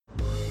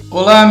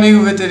Olá,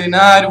 amigo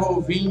veterinário,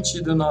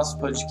 ouvinte do nosso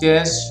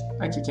podcast.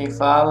 Aqui quem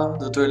fala,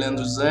 Dr.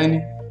 Leandro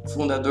Zani,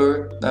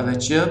 fundador da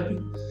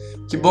VetUp.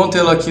 Que bom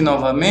tê-lo aqui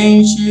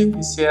novamente.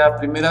 E se é a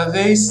primeira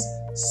vez,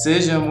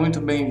 seja muito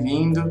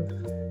bem-vindo.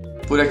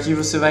 Por aqui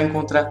você vai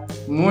encontrar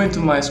muito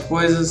mais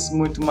coisas,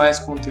 muito mais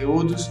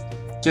conteúdos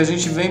que a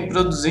gente vem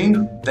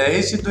produzindo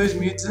desde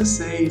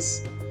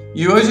 2016.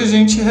 E hoje a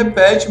gente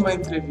repete uma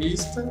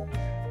entrevista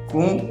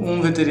com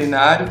um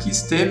veterinário que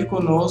esteve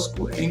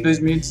conosco em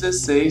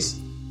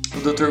 2016, o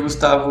Dr.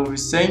 Gustavo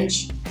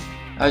Vicente.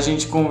 A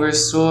gente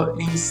conversou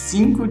em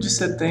 5 de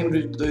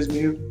setembro de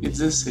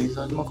 2016,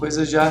 uma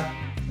coisa já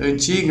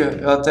antiga.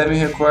 Eu até me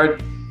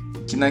recordo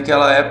que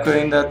naquela época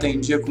eu ainda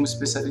atendia como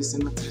especialista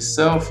em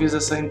nutrição, fiz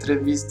essa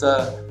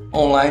entrevista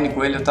online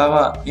com ele. Eu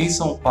estava em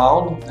São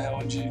Paulo, né,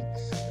 onde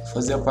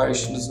fazia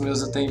parte dos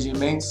meus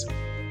atendimentos,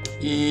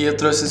 e eu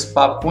trouxe esse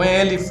papo com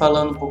ele,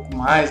 falando um pouco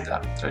mais da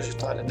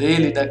trajetória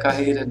dele, da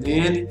carreira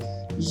dele,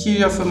 e que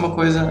já foi uma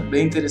coisa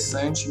bem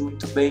interessante,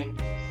 muito bem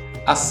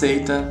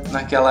aceita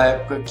naquela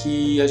época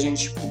que a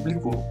gente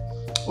publicou.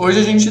 Hoje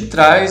a gente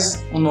traz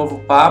um novo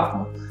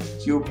papo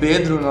que o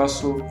Pedro,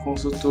 nosso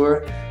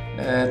consultor,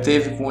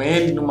 teve com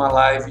ele numa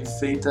live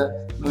feita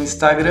no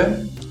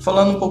Instagram,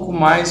 falando um pouco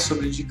mais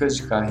sobre dicas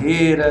de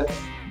carreira,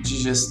 de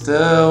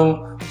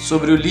gestão,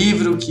 sobre o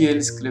livro que ele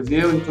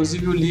escreveu.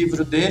 Inclusive o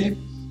livro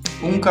dele,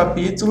 um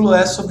capítulo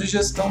é sobre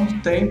gestão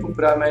do tempo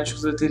para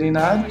médicos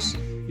veterinários,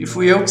 e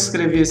fui eu que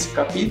escrevi esse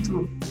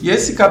capítulo, e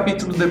esse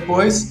capítulo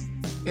depois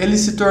ele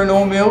se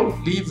tornou o meu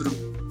livro,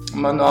 o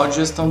Manual de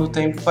Gestão do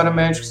Tempo para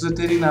Médicos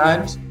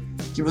Veterinários,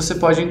 que você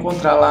pode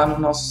encontrar lá no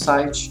nosso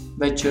site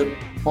vetup.com.br.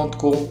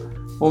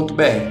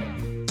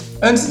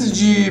 Antes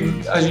de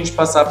a gente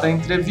passar para a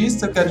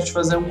entrevista, eu quero te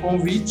fazer um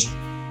convite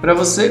para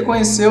você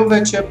conhecer o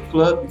VetUp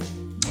Club,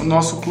 o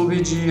nosso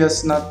clube de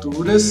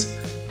assinaturas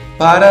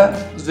para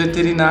os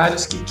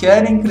veterinários que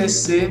querem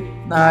crescer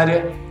na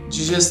área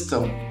de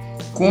gestão.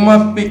 Com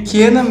uma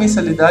pequena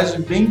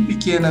mensalidade, bem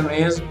pequena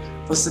mesmo,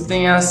 você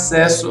tem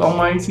acesso a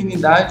uma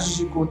infinidade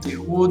de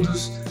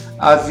conteúdos,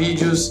 a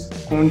vídeos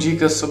com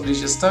dicas sobre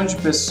gestão de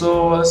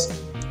pessoas,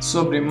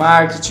 sobre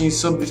marketing,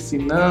 sobre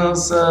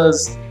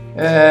finanças,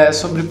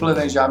 sobre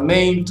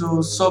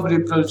planejamento,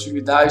 sobre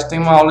produtividade. Tem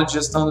uma aula de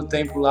gestão do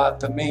tempo lá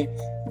também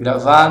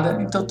gravada,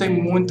 então tem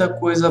muita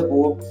coisa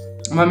boa.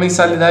 Uma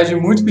mensalidade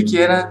muito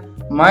pequena,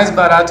 mais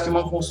barato que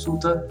uma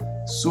consulta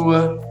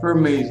sua por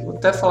mês. Vou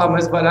até falar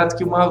mais barato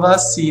que uma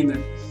vacina.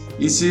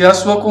 E se a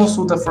sua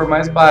consulta for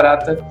mais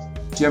barata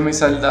que a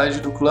mensalidade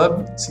do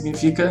clube,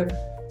 significa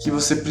que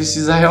você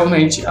precisa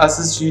realmente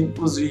assistir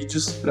os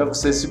vídeos para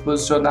você se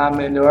posicionar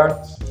melhor,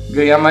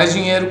 ganhar mais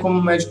dinheiro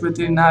como médico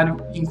veterinário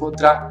e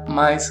encontrar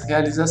mais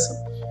realização.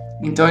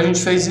 Então a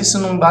gente fez isso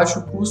num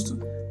baixo custo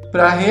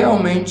para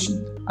realmente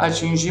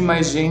atingir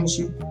mais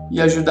gente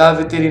e ajudar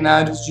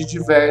veterinários de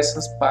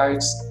diversas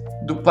partes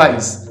do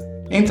país.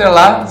 Entra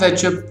lá,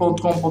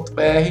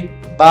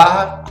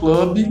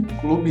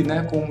 vetup.com.br/clube,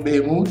 né, com um B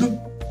mudo,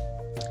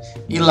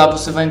 e lá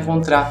você vai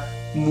encontrar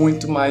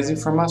muito mais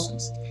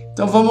informações.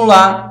 Então vamos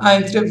lá, a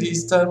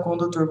entrevista com o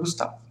Dr.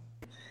 Gustavo.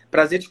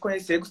 Prazer te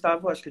conhecer,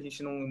 Gustavo. Acho que a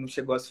gente não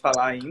chegou a se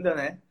falar ainda,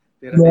 né?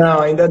 Primeira vez Não,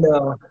 ainda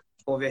não.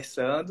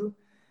 conversando.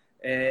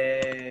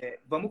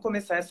 Vamos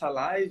começar essa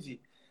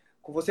live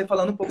com você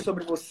falando um pouco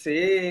sobre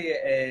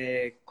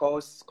você,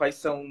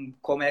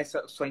 como é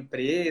a sua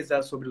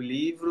empresa, sobre o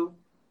livro.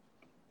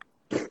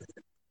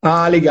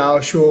 Ah,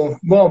 legal, show.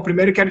 Bom,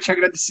 primeiro quero te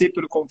agradecer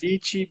pelo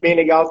convite, bem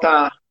legal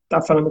tá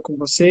falando com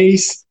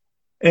vocês.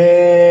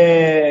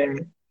 É,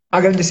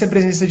 Agradecer a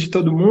presença de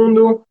todo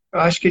mundo.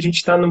 Eu acho que a gente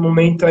está no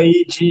momento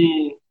aí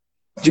de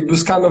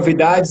buscar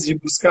novidades, de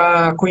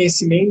buscar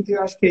conhecimento, e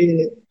eu acho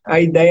que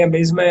a ideia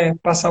mesmo é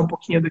passar um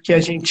pouquinho do que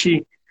a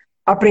gente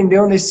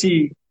aprendeu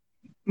nesse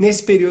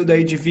período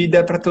aí de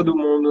vida para todo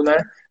mundo, né?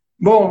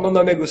 Bom, meu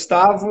nome é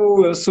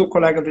Gustavo, eu sou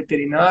colega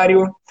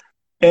veterinário.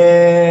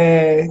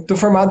 Estou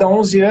formado há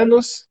 11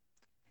 anos,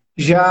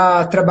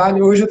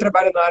 hoje eu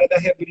trabalho na área da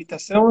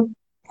reabilitação,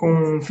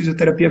 com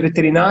fisioterapia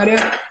veterinária.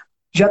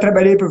 Já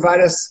trabalhei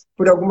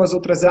por algumas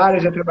outras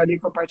áreas, já trabalhei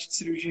com a parte de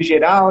cirurgia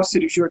geral,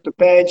 cirurgia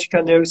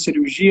ortopédica,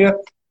 neurocirurgia.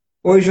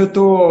 Hoje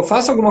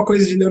faço alguma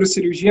coisa de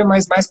neurocirurgia,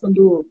 mas mais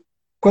quando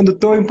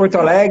estou em Porto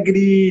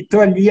Alegre,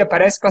 estou ali,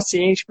 aparece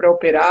paciente para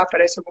operar,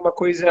 aparece alguma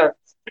coisa.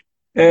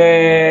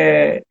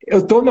 Eu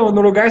estou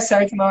no lugar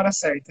certo na hora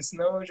certa,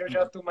 senão eu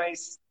já estou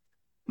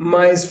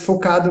mais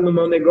focado no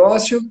meu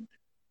negócio.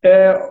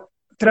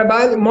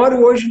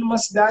 Moro hoje numa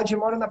cidade, eu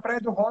moro na Praia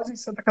do Rosa, em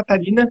Santa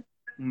Catarina,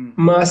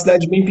 uma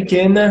cidade bem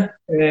pequena,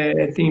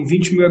 tem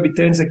 20 mil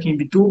habitantes aqui em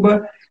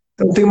Bituba,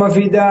 então tem uma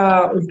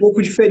vida um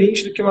pouco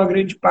diferente do que uma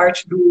grande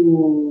parte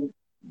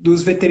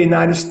dos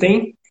veterinários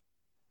tem,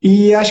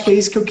 e acho que é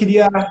isso que eu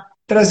queria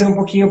trazer um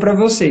pouquinho para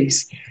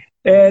vocês.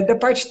 Da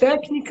parte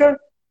técnica,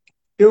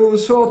 eu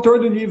sou autor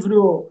do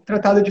livro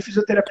Tratado de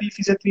Fisioterapia e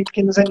Fisiatria em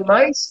Pequenos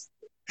Animais,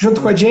 junto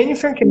com a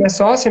Jennifer, que é minha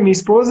sócia, minha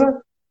esposa.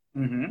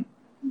 Uhum.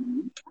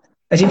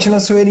 A gente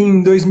lançou ele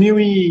em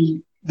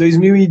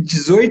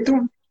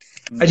 2018.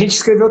 A gente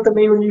escreveu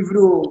também um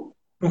livro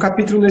um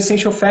capítulo no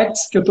Essential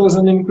Facts, que eu estou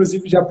usando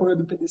inclusive de apoio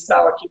do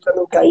pedestal aqui para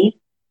não cair,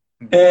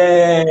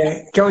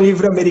 que é um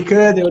livro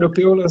americano e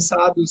europeu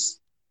lançado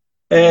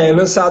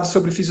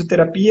sobre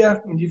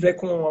fisioterapia, um livro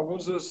com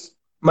alguns dos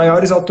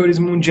maiores autores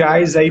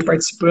mundiais aí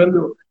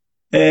participando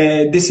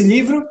desse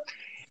livro.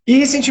 E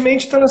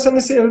recentemente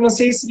eu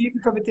lancei esse livro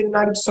que é o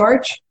Veterinário de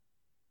Sorte,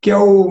 que é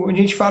onde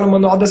a gente fala o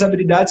Manual das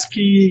Habilidades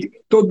que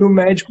todo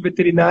médico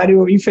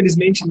veterinário,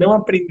 infelizmente, não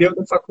aprendeu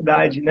na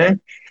faculdade, né?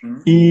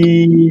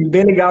 E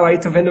bem legal aí,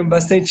 tô vendo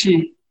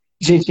bastante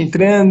gente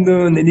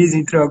entrando, Denise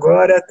entrou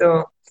agora,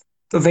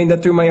 tô vendo a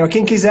turma aí. Ó.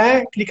 Quem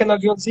quiser, clica no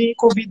aviãozinho e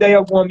convida aí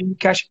algum amigo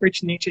que acha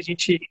pertinente a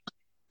gente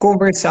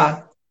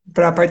conversar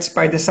para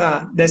participar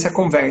dessa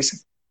conversa.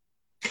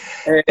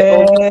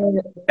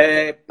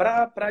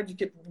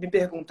 Me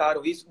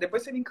perguntaram isso,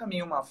 depois você me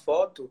encaminha uma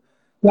foto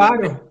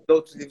Claro. dos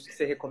outros livros que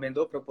você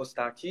recomendou para eu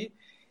postar aqui,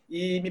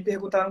 e me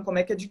perguntaram como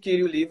é que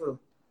adquire o livro.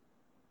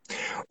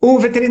 O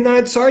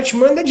Veterinário de Sorte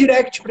manda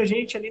direct pra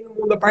gente ali no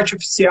mundo da parte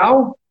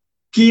oficial,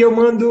 que eu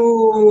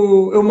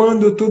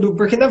mando tudo,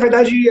 porque na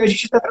verdade a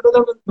gente está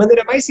trabalhando da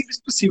maneira mais simples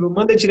possível.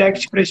 Manda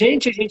direct pra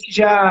gente, a gente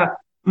já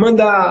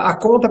manda a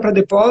conta para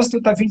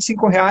depósito, tá R$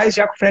 25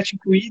 já com frete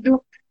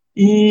incluído,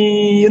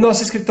 e o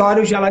nosso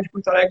escritório já lá de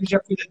Porto Alegre já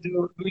cuida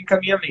do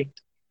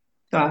encaminhamento.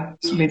 Tá?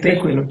 Isso bem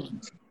tranquilo.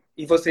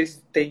 E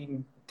vocês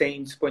têm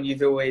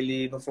disponível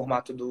ele no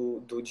formato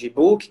do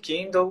e-book,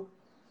 Kindle?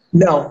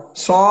 Não,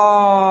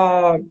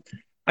 só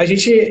a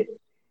gente.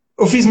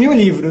 Eu fiz 1.000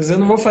 livros, eu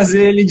não vou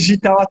fazer ele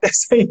digital até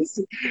sair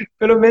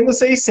pelo menos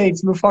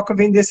 600. Meu foco é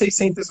vender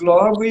 600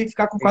 logo e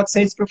ficar com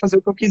 400 para fazer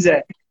o que eu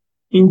quiser.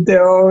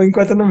 Então,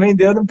 enquanto eu não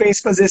vender, eu não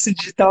penso em fazer esse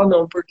digital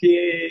não,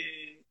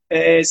 porque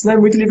senão é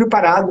muito livro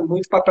parado,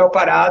 muito papel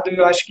parado.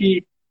 Eu acho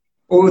que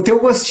ter um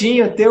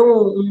gostinho, ter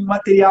um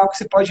material que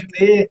você pode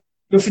ler,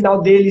 no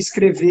final dele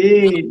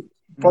escrever,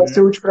 pode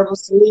ser útil para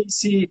você. E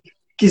se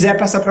quiser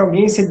passar para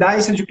alguém, você dá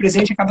isso de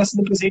presente, acaba sendo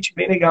um presente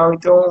bem legal.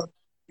 Então,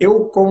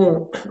 eu,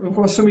 como um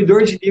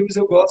consumidor de livros,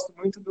 eu gosto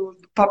muito do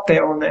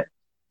papel, né?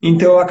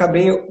 Então, eu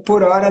acabei,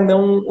 por hora,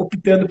 não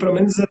optando, pelo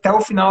menos até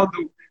o final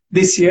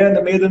desse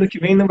ano, meio do ano que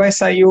vem, não vai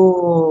sair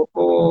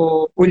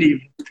o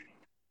livro.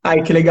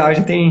 Ai, que legal,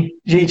 já tem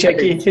gente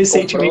aqui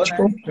recentemente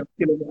comprou,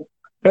 que legal.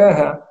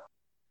 Aham.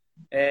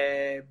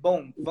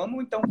 Bom,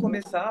 vamos então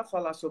começar a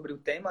falar sobre o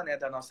tema, né,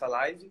 da nossa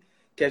live,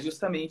 que é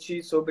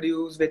justamente sobre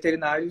os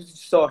veterinários de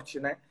sorte,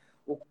 né?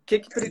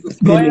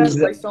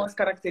 Quais são as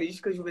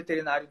características do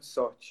veterinário de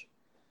sorte?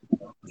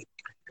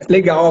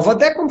 Legal, vou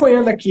até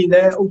acompanhando aqui,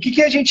 né? O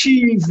que a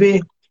gente vê?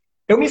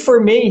 Eu me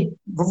formei,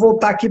 vou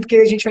voltar aqui porque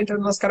a gente vai entrar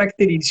nas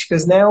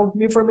características, né? Eu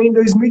me formei em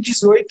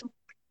 2018.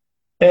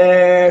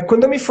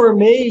 Quando eu me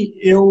formei,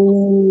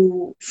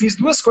 eu fiz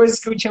duas coisas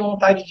que eu tinha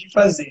vontade de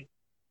fazer.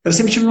 Eu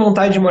sempre tive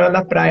vontade de morar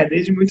na praia,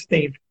 desde muito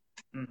tempo.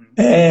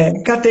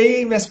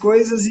 Catei minhas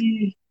coisas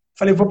e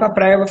falei, vou pra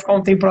praia, vou ficar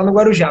um tempo lá no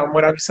Guarujá. Eu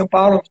morava em São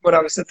Paulo,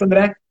 morava em Santo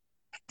André.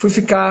 Fui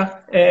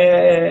ficar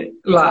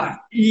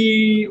lá.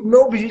 E o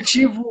meu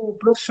objetivo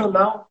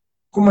profissional,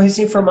 como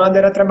recém-formado,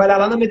 era trabalhar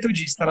lá na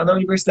Metodista, lá na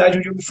universidade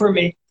onde eu me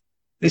formei.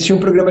 Eles tinham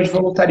um programa de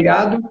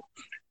voluntariado.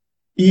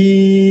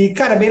 E,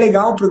 cara, bem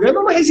legal. O programa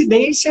é uma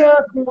residência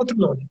com outro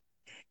nome.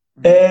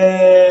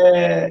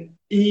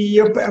 E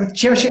eu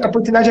tinha a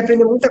oportunidade de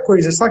aprender muita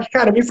coisa. Só que,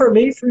 cara, me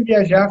formei, fui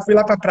viajar, fui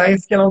lá pra praia,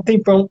 fiquei lá um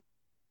tempão,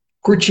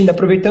 curtindo,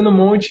 aproveitando um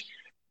monte.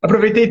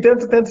 Aproveitei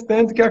tanto, tanto,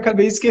 tanto que eu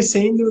acabei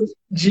esquecendo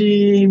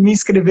de me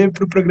inscrever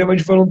para o programa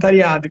de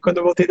voluntariado. E quando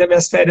eu voltei das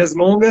minhas férias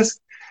longas,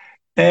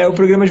 o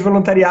programa de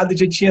voluntariado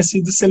já tinha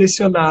sido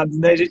selecionado,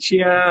 né? Já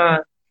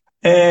tinha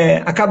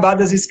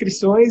acabado as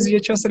inscrições e já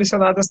tinham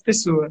selecionado as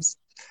pessoas.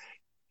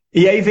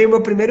 E aí veio o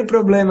meu primeiro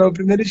problema, o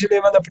primeiro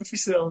dilema da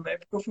profissão, né?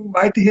 Porque eu fui um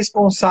baita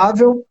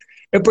irresponsável,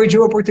 eu perdi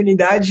uma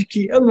oportunidade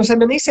que eu não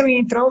sabia nem se eu ia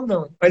entrar ou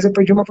não, mas eu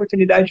perdi uma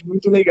oportunidade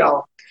muito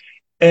legal.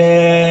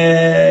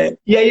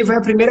 E aí vai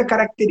a primeira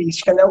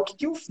característica, né? O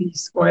que eu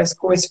fiz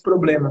com esse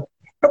problema?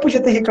 Eu podia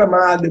ter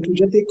reclamado, eu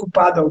podia ter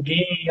culpado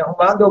alguém,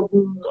 arrumado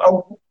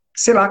algum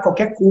sei lá,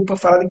 qualquer culpa,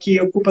 falando que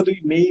é culpa do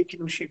e-mail que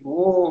não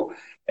chegou.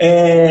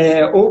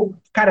 Ou,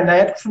 cara, na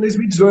época foi em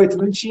 2018,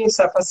 não tinha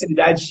essa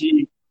facilidade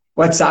de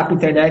WhatsApp,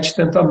 internet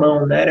tanto à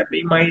mão, né? Era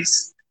bem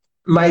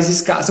mais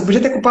escasso. Eu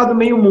podia ter culpado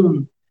meio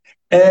mundo.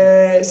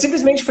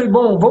 Simplesmente falei,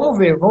 bom, vamos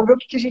ver o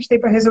que a gente tem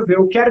para resolver.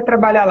 Eu quero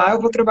trabalhar lá, eu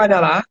vou trabalhar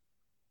lá.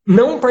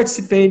 Não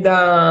participei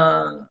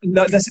da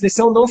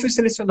seleção, não fui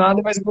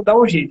selecionado, mas eu vou dar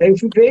um jeito. Aí eu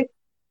fui ver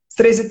os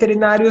 3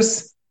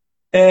 veterinários.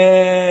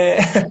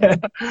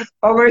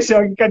 Ó,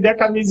 Marcelo, cadê a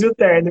camisa e o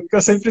terno? Porque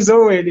eu sempre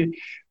usou ele.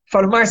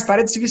 Falo, Márcio,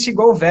 para de se vestir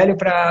igual o velho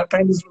pra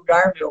ir nos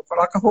lugares, meu.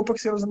 Coloca a roupa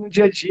que você usa no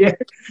dia a dia.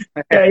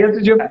 E aí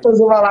outro dia eu fui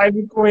fazer uma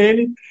live com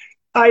ele.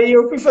 Aí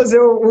eu fui fazer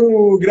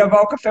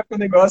gravar o café com o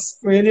negócio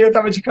com ele e eu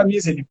tava de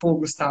camisa. Ele, pô,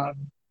 Gustavo,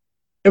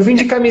 eu vim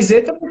de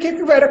camiseta, por que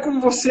era com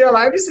você a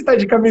live e você tá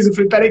de camisa? Eu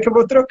falei, peraí que eu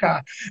vou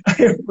trocar.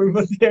 Aí eu fui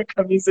botei a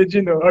camisa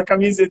de novo, a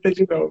camiseta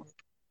de novo.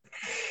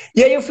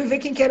 E aí eu fui ver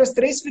quem que eram os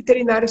 3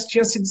 veterinários que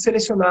tinham sido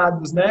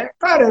selecionados, né?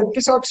 Cara, o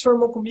pessoal que se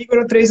formou comigo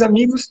eram 3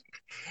 amigos.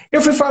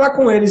 Eu fui falar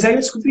com eles, aí eu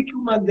descobri que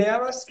uma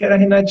delas, que era a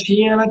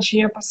Renatinha, ela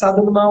tinha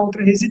passado numa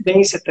outra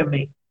residência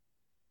também.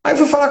 Aí eu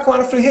fui falar com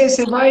ela, falei, hey,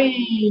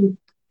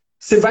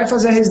 você vai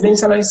fazer a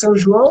residência lá em São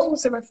João ou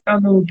você vai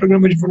ficar no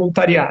programa de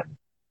voluntariado?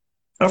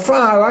 Ela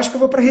falou, eu acho que eu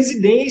vou para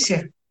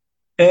residência,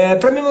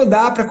 para me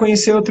mudar, para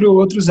conhecer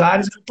outros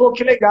áreas. Eu falei, pô,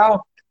 que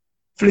legal.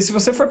 Falei, se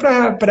você for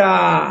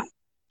para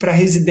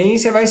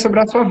residência, vai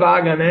sobrar sua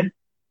vaga, né?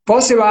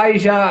 Posso ir lá e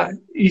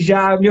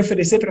já me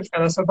oferecer para ficar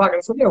na sua vaga?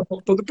 Ela falou, meu,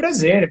 com todo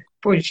prazer.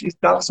 Pô, a gente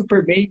estava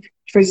super bem, a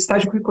gente fez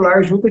estágio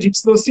curricular junto, a gente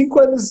estudou 5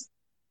 anos.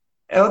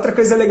 É outra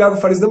coisa legal que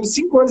eu falo, estudamos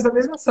 5 anos na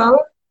mesma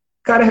sala,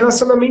 cara,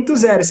 relacionamento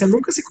zero, você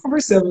nunca se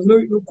conversamos.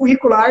 No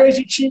curricular, a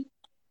gente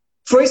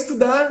foi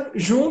estudar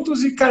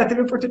juntos e, cara,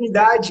 teve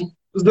oportunidade.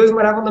 Os dois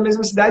moravam na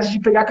mesma cidade de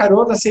pegar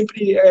carona,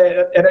 sempre,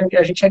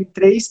 a gente era em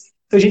 3,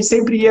 então a gente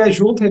sempre ia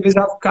junto,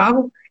 revezava o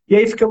carro, e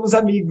aí ficamos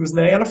amigos,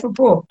 né? E ela falou,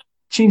 pô,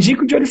 te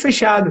indico de olho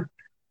fechado.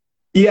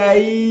 E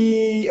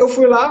aí eu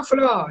fui lá,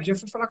 falei, já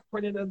fui falar com o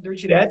coordenador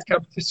direto, que é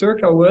o professor,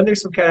 que é o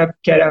Anderson,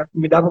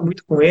 me dava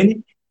muito com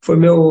ele, foi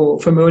meu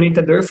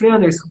orientador. Eu falei,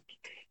 Anderson,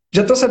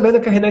 já tô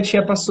sabendo que a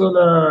Renatinha passou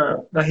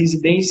na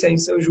residência em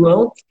São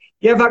João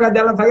e a vaga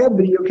dela vai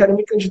abrir. Eu quero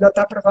me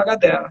candidatar para a vaga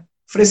dela.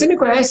 Falei, você me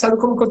conhece, sabe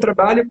como que eu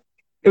trabalho?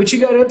 Eu te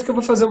garanto que eu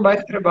vou fazer um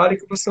baita trabalho,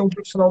 que eu vou ser um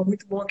profissional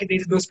muito bom aqui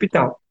dentro do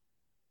hospital.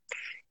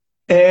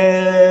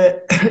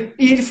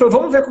 E ele falou,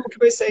 vamos ver como que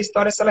vai ser a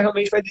história, se ela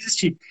realmente vai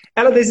desistir.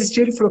 Ela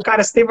desistiu, ele falou,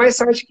 cara, você tem mais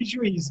sorte que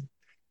juízo.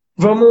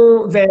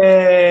 Vamos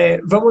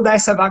dar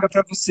essa vaga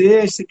para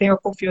você, você tem a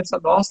confiança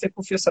nossa, tem a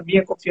confiança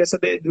minha, a confiança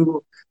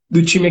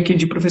do time aqui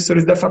de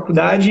professores da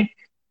faculdade.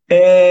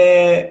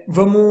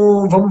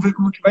 Vamos ver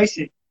como que vai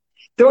ser.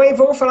 Então aí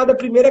vamos falar da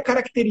primeira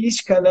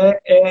característica, né?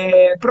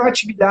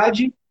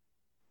 Proatividade.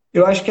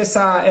 Eu acho que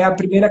essa é a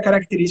primeira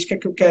característica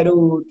que eu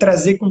quero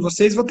trazer com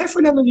vocês. Vou até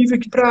folhear no livro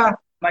aqui para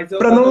Mas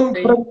não...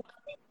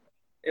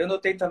 eu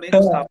notei também,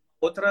 Gustavo,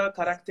 outra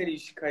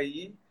característica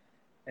aí,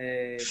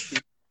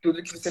 que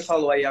tudo que você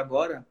falou aí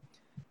agora,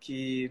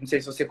 que não sei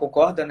se você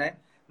concorda, né?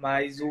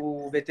 Mas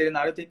o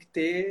veterinário tem que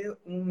ter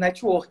um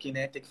networking,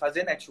 né? Tem que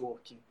fazer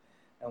networking.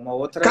 É uma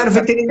outra Cara,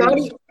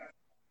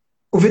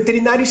 o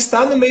veterinário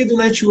está no meio do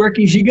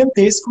networking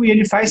gigantesco e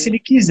ele faz se ele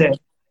quiser.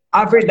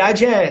 A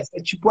verdade é essa, é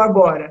tipo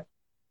agora.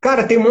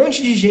 Cara, tem um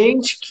monte de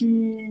gente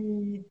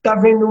que tá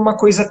vendo uma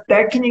coisa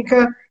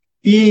técnica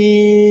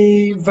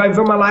e vai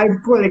ver uma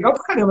live, pô, legal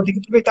pra caramba, tem que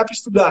aproveitar para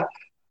estudar.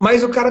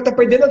 Mas o cara tá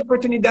perdendo a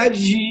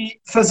oportunidade de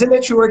fazer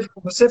network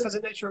com você,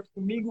 fazer network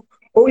comigo,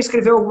 ou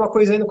escrever alguma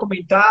coisa aí no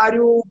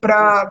comentário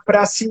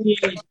para se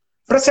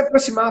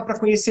aproximar, para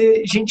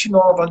conhecer gente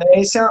nova, né?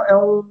 Esse é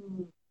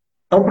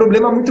um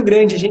problema muito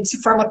grande. A gente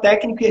se forma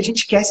técnico e a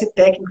gente quer ser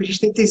técnico, a gente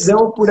tem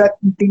tesão por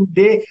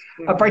entender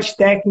a parte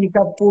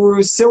técnica,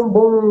 por ser um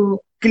bom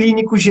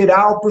clínico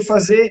geral, por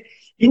fazer.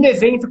 E no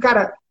evento,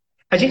 cara,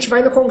 a gente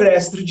vai no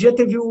congresso. Outro dia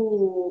teve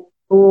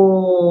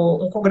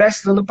um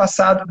congresso do ano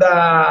passado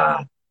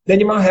da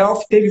Animal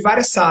Health, teve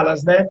várias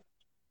salas, né?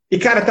 E,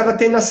 cara, tava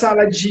tendo a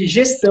sala de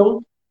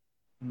gestão.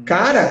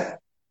 Cara,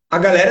 a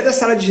galera da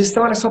sala de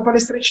gestão era só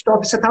palestrante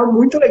top. Isso tava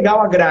muito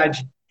legal a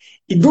grade.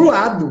 E do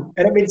lado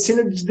era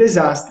medicina de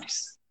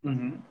desastres.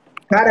 Uhum.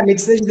 Cara,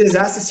 medicina de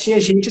desastres tinha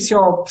gente assim,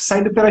 ó,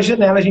 saindo pela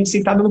janela, a gente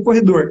sentado no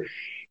corredor.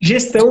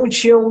 Gestão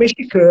tinha um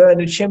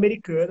mexicano, tinha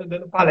americano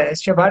dando palestra,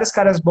 tinha vários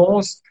caras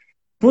bons.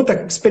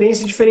 Puta,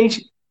 experiência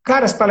diferente.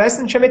 Cara, as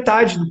palestras não tinha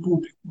metade do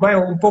público, vai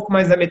um pouco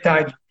mais da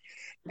metade.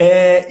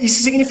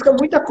 Isso significa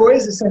muita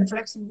coisa, isso é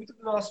reflexo muito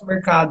do nosso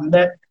mercado,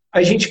 né?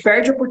 A gente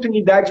perde a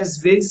oportunidade, às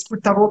vezes, por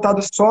estar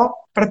voltado só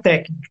para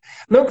técnica.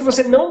 Não que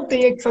você não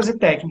tenha que fazer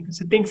técnica,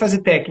 você tem que fazer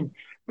técnica.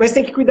 Mas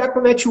tem que cuidar com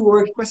o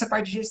network, com essa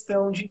parte de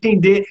gestão, de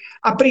entender,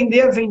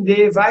 aprender a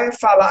vender, vai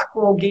falar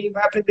com alguém,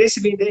 vai aprender a se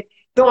vender.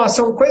 Então, ó,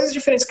 são coisas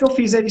diferentes que eu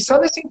fiz ali só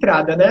nessa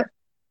entrada, né?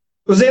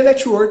 Usei o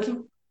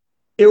networking,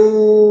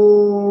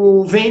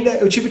 eu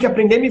tive que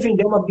aprender a me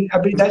vender, uma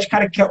habilidade,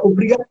 cara, que é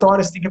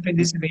obrigatória, você tem que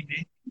aprender a se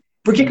vender.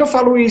 Por que eu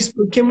falo isso?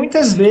 Porque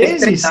muitas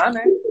vezes... Tem que treinar,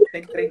 né?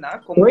 Tem que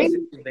treinar como você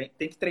se vende,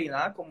 tem que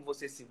treinar como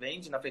você se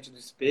vende na frente do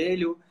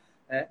espelho,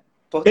 né?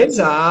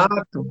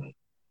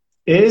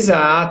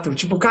 Exato.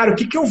 Tipo, cara, o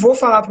que eu vou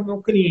falar para o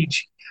meu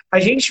cliente? A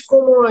gente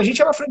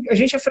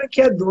é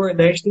franqueador,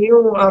 né? A gente tem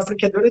a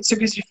franqueadora de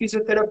serviço de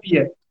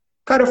fisioterapia.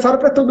 Cara, eu falo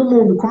para todo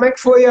mundo, como é que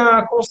foi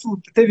a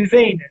consulta? Teve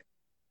venda?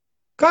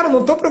 Cara,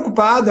 não tô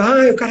preocupado.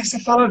 O cara só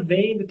fala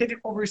venda, teve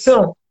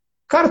conversão?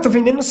 Cara, eu tô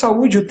vendendo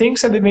saúde, eu tenho que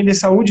saber vender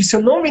saúde. Se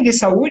eu não vender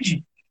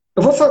saúde,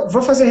 eu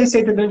vou fazer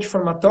receita de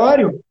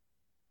anti-inflamatório,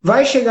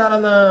 vai chegar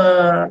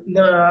lá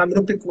na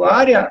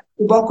agropecuária,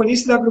 o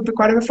balconista da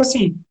agropecuária vai falar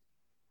assim,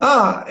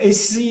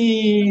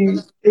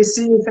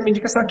 essa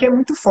medicação aqui é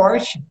muito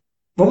forte,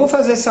 vamos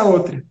fazer essa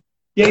outra.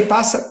 E aí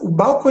o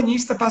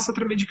balconista passa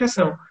outra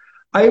medicação.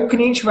 Aí o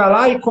cliente vai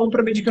lá e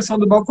compra a medicação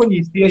do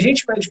balconista. E a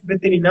gente, médico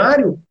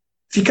veterinário,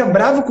 fica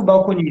bravo com o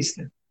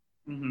balconista.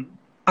 Uhum.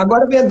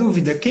 Agora vem a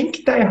dúvida, quem que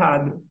está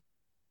errado?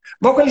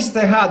 O balconista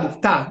está errado?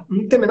 Tá,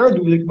 não tem a menor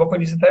dúvida que o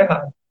balconista está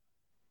errado.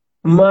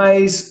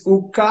 Mas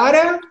o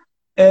cara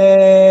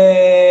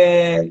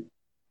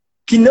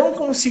que não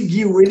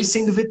conseguiu, ele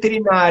sendo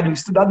veterinário,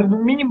 estudado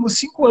no mínimo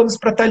 5 anos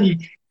para estar ali,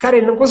 cara,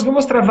 ele não conseguiu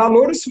mostrar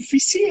valor o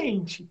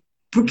suficiente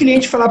para o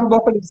cliente falar para o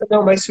balconista,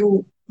 não, mas se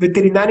o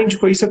veterinário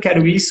indicou isso, eu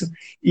quero isso,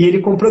 e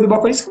ele comprou do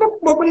balconista, o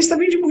balconista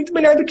vende muito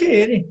melhor do que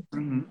ele.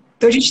 Uhum.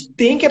 Então a gente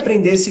tem que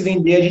aprender a se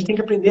vender, a gente tem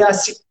que aprender a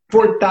se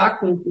portar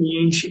com o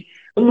cliente.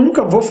 Eu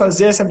nunca vou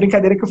fazer essa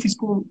brincadeira que eu fiz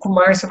com o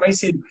Márcio mais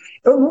cedo.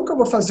 Eu nunca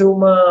vou fazer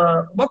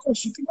uma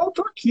consulta igual eu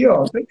tô aqui,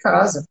 ó. Tô em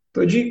casa,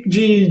 tô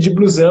de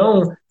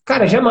blusão.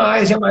 Cara,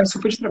 jamais, jamais.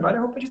 Roupa de trabalho é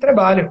roupa de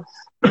trabalho.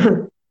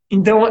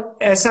 Então,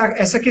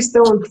 essa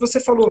questão que você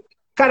falou,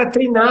 cara,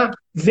 treinar,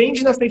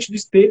 vende na frente do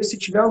espelho, se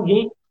tiver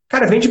alguém,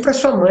 cara, vende para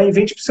sua mãe,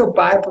 vende para seu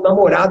pai, para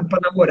namorado, para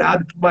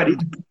namorado, para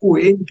marido, para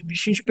coelho, para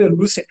bichinho de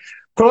pelúcia.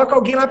 Coloca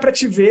alguém lá para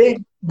te ver,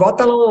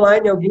 bota lá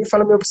online alguém e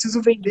fala, meu, eu preciso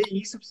vender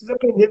isso, eu preciso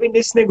aprender a vender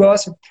esse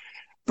negócio.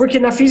 Porque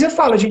na Físio eu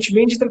falo, a gente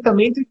vende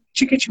tratamento,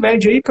 ticket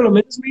médio aí, pelo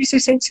menos R$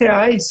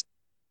 1.600.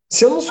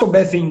 Se eu não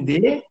souber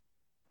vender,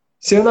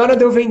 se eu, na hora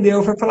de eu vender,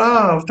 eu for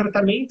falar, o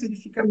tratamento ele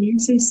fica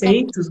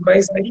 1.600,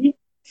 mas aí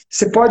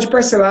você pode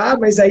parcelar,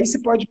 mas aí você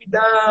pode me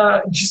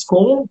dar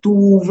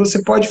desconto,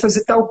 você pode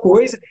fazer tal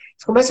coisa.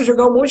 Você começa a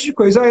jogar um monte de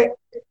coisa. Olha,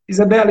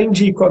 Isabela,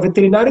 indico, ó,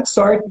 veterinário de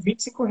sorte, R$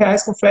 25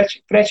 com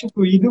frete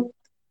incluído.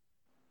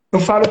 Eu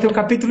falo, tem um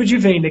capítulo de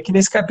venda, que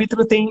nesse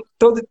capítulo tem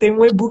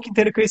um e-book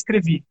inteiro que eu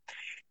escrevi.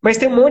 Mas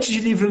tem um monte de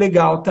livro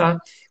legal, tá?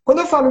 Quando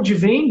eu falo de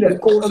venda... E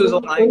cursos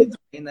online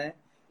também, né?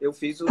 Eu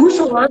fiz o...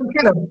 Curso online,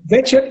 cara,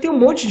 VetUp tem um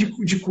monte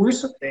de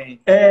curso.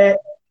 Tem.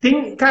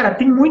 Cara,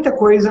 tem muita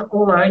coisa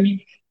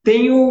online.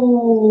 Tem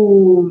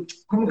o...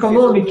 Como que é o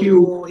nome?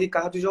 O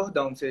Ricardo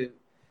Jordão,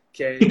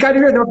 que é... Ricardo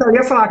Jordão, eu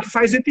ia falar, que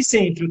faz o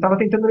Epicentro. Eu tava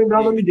tentando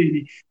lembrar o nome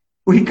dele.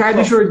 O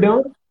Ricardo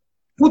Jordão,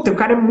 puta, o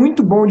cara é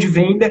muito bom de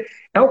venda.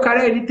 É um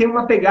cara, ele tem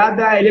uma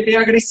pegada, ele é meio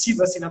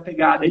agressivo assim na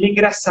pegada. Ele é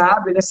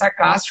engraçado, ele é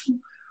sarcástico,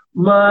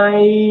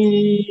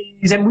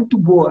 mas é muito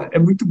boa, é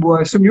muito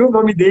boa. Sumiu o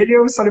nome dele,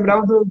 eu só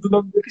lembrava do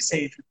nome do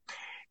Epicentro.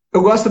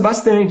 Eu gosto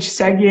bastante,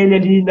 segue ele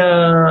ali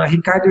na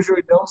Ricardo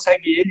Jordão,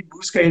 segue ele,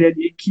 busca ele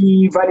ali,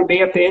 que vale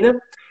bem a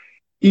pena.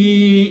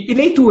 E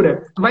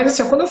leitura. Mas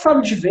assim, quando eu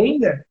falo de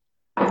venda,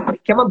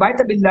 que é uma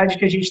baita habilidade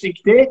que a gente tem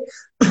que ter,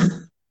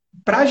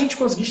 para a gente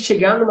conseguir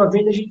chegar numa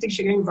venda, a gente tem que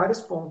chegar em vários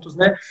pontos,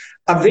 né?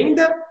 A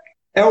venda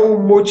é o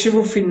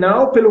motivo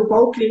final pelo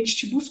qual o cliente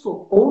te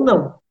buscou, ou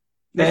não.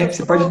 Né?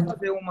 Você pode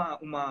fazer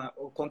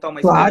contar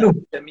uma claro.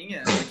 experiência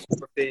minha, antes de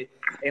você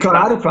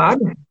entrar claro.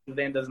 em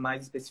vendas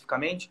mais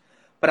especificamente,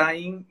 para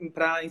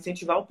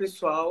incentivar o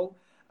pessoal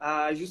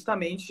a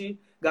justamente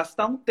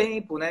gastar um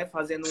tempo, né,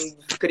 fazendo um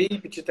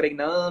script,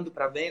 treinando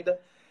para venda.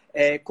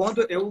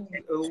 Quando eu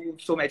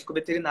sou médico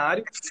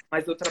veterinário,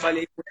 mas eu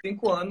trabalhei por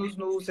 5 anos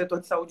no setor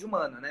de saúde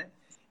humana, né?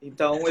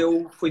 Então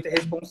eu fui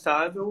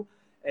responsável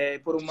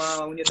por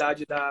uma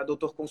unidade da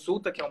Doutor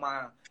Consulta, que é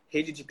uma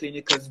rede de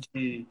clínicas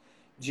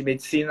de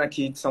medicina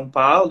aqui de São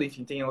Paulo,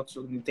 enfim, tem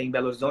em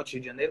Belo Horizonte,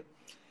 Rio de Janeiro.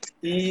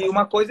 E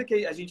uma coisa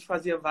que a gente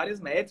fazia várias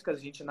métricas,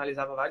 a gente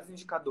analisava vários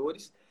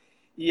indicadores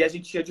e a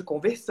gente ia de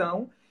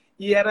conversão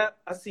e era,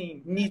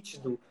 assim,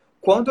 nítido.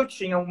 Quando eu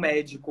tinha um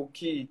médico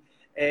que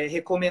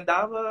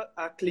recomendava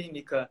a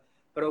clínica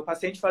para o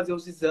paciente fazer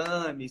os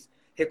exames,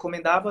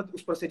 recomendava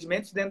os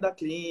procedimentos dentro da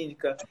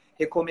clínica,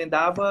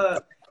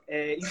 recomendava,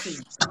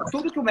 enfim,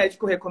 tudo que o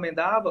médico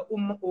recomendava,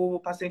 o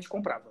paciente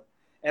comprava.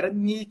 Era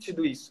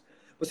nítido isso.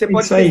 Você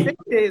pode ter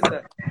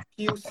certeza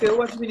que o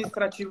seu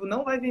administrativo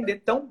não vai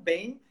vender tão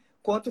bem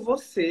quanto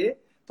você,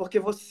 porque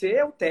você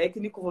é o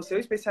técnico, você é o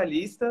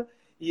especialista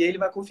e ele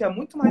vai confiar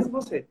muito mais em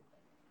você.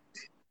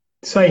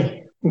 Isso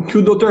aí. O que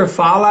o doutor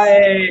fala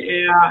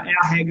é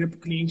a regra para o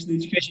cliente,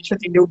 desde que a gente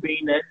atendeu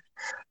bem, né?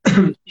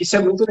 Isso é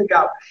muito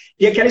legal.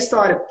 E aquela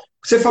história,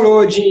 você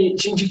falou de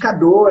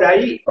indicador,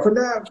 aí quando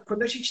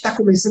a gente está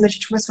começando, a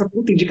gente começa a falar,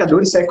 puta,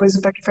 indicador, isso é coisa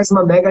para quem faz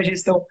uma mega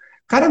gestão.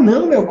 Cara,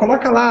 não, meu,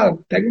 coloca lá,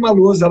 pega uma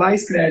lousa lá e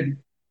escreve.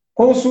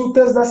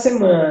 Consultas da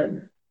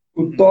semana.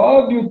 O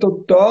TOB, o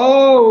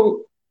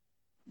TOTO,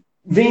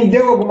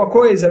 vendeu alguma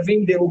coisa?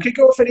 Vendeu. O que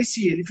eu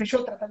ofereci? Ele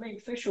fechou o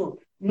tratamento? Fechou.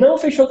 Não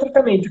fechou o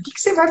tratamento. O que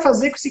você vai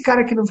fazer com esse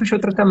cara que não fechou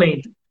o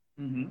tratamento?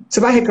 Você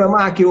vai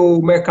reclamar que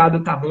o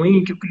mercado tá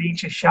ruim, que o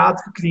cliente é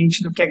chato, que o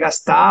cliente não quer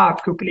gastar,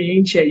 porque o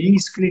cliente é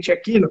isso, o cliente é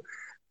aquilo?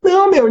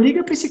 Não, meu,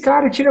 liga para esse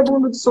cara, tira a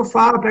bunda do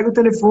sofá, pega o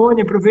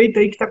telefone, aproveita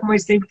aí que tá com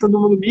mais tempo que todo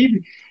mundo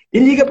vive e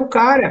liga pro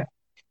cara.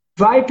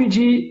 Vai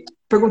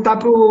perguntar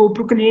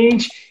pro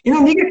cliente. E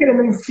não liga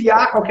querendo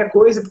enfiar qualquer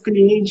coisa pro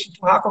cliente,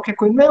 empurrar qualquer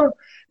coisa. Não,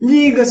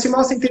 liga, se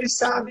mostra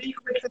interessado, aí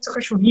como é que tá seu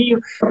cachorrinho,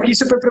 fiquei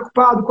super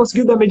preocupado,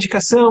 conseguiu dar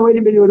medicação,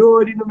 ele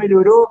melhorou, ele não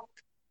melhorou.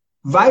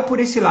 Vai por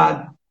esse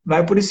lado.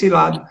 Vai por esse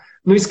lado.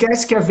 Não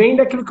esquece que a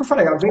venda é aquilo que eu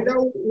falei. A venda é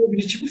o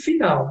objetivo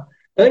final.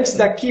 Antes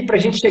daqui, para a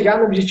gente chegar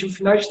no objetivo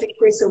final, a gente tem que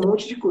conhecer um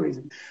monte de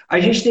coisa. A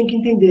gente tem que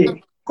entender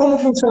como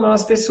funcionam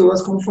as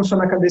pessoas, como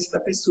funciona a cabeça da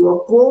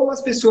pessoa, como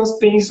as pessoas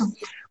pensam,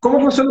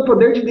 como funciona o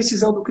poder de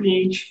decisão do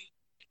cliente.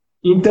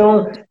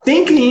 Então,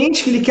 tem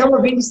cliente que ele quer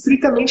uma venda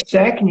estritamente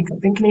técnica,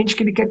 tem cliente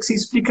que ele quer que você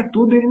explica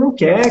tudo, ele não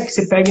quer que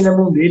você pegue na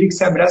mão dele, que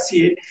você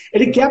abrace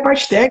ele quer a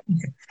parte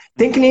técnica.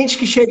 Tem cliente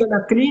que chega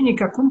na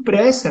clínica com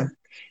pressa,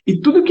 e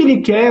tudo que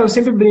ele quer, eu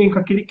sempre brinco,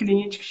 aquele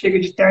cliente que chega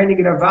de terno e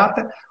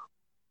gravata,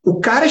 o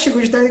cara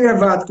chegou de terno e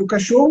gravata, com o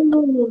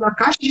cachorro na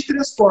caixa de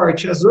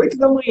transporte, às 8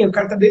 da manhã, o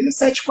cara tá desde as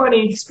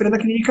 7h40 esperando a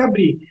clínica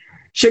abrir.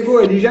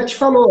 Chegou, ele já te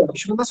falou,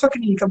 chegou na sua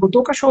clínica,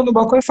 botou o cachorro no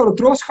balcão e falou,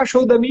 trouxe o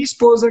cachorro da minha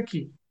esposa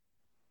aqui.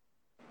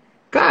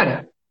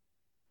 Cara,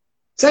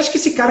 você acha que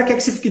esse cara quer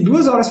que você fique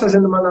 2 horas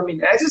fazendo uma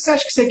anamnese? Ou você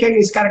acha que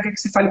esse cara quer que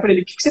você fale para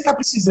ele o que você está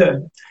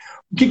precisando?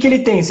 O que ele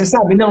tem? Você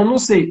sabe? Não, não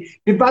sei.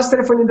 Me passa o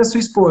telefone da sua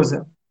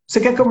esposa. Você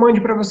quer que eu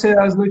mande para você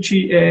as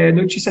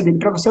notícias dele?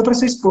 Para você ou para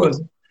sua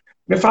esposa?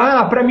 Vai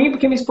falar, para mim,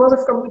 porque minha esposa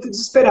fica muito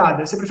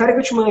desesperada. Você prefere que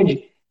eu te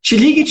mande? Te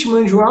ligue, te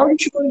mande o áudio ou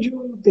te mande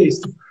um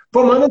texto?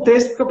 Pô, manda um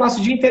texto porque eu passo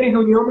o dia inteiro em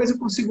reunião, mas eu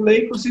consigo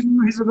ler e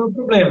consigo resolver o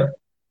problema.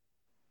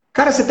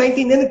 Cara, você está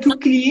entendendo o que o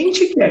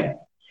cliente quer.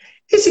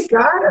 Esse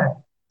cara,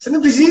 você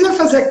não precisa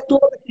fazer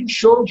todo aquele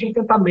show de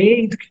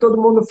encantamento que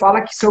todo mundo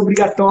fala que isso é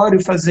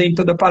obrigatório fazer em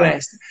toda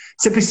palestra.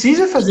 Você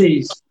precisa fazer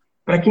isso.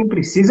 Para quem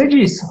precisa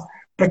disso.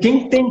 Para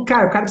quem tem,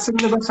 cara, o cara precisa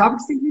de um negócio rápido,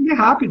 você tem que vender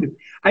rápido.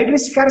 Aí para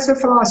esse cara você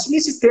vai falar, assina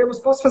esses termos,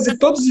 posso fazer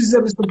todos os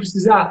exames que eu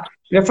precisar?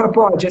 Ele vai falar,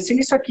 pode,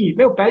 assina isso aqui.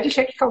 Meu, pede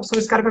cheque calção,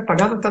 esse cara vai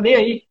pagar, não tá nem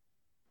aí.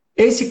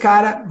 Esse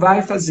cara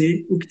vai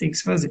fazer o que tem que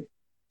se fazer.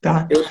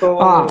 Tá? Eu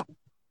Ó, tô,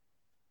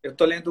 eu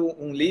tô lendo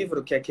um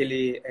livro que é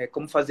aquele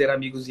Como Fazer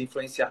Amigos e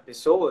Influenciar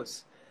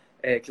Pessoas,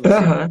 que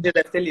você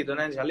deve ter lido,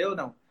 né? Já leu ou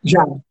não?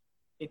 já.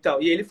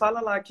 Então, e ele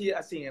fala lá que,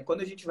 assim,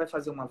 quando a gente vai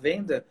fazer uma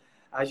venda,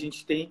 a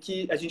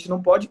gente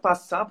não pode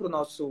passar para o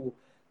nosso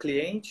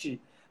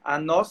cliente a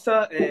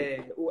nossa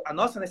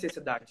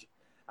necessidade.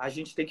 A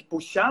gente tem que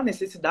puxar a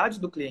necessidade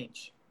do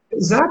cliente,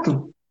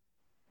 Exato.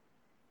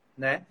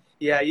 né?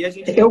 E aí a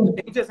gente Eu,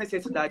 entende as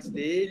necessidades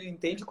dele,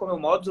 entende como é o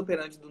modus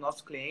operandi do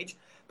nosso cliente,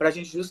 para a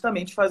gente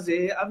justamente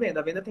fazer a venda.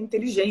 A venda tem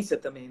inteligência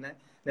também, né?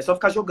 Não é só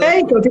ficar jogando.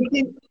 então tem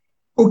que.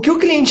 O que o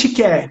cliente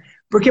quer?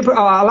 Porque ó,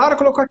 a Laura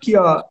colocou aqui,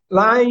 ó,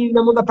 lá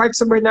na Mundo da Parque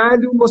São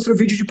Bernardo, mostrou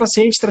vídeo de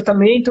paciente,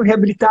 tratamento,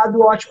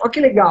 reabilitado, ótimo. Ó,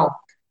 que legal.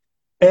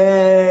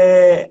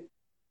 É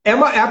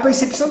a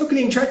percepção do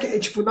cliente. Ó,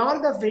 tipo, na hora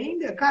da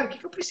venda, cara, o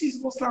que eu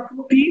preciso mostrar para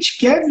o cliente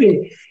quer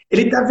ver?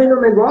 Ele tá vendo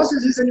um negócio,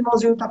 às vezes o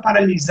animalzinho tá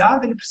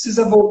paralisado, ele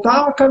precisa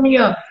voltar a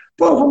caminhar.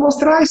 Pô, eu vou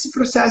mostrar esse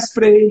processo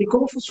para ele,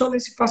 como funciona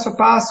esse passo a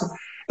passo.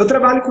 Eu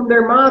trabalho com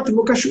dermato,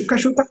 o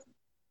cachorro tá,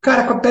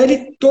 cara, com a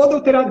pele toda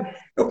alterada.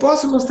 Eu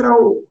posso mostrar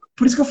o.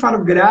 Por isso que eu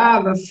falo,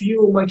 grava,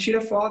 filma, tira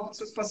foto dos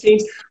seus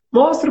pacientes.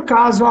 Mostra o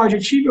caso, ó, já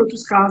tive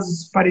outros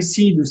casos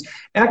parecidos.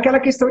 É aquela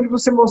questão de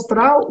você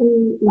mostrar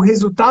o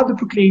resultado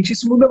para o cliente,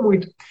 isso muda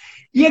muito.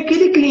 E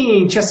aquele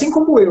cliente, assim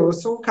como eu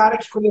sou um cara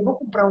que quando eu vou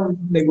comprar um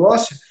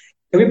negócio,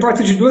 eu me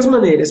importo de duas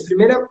maneiras.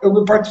 Primeiro, eu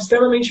me importo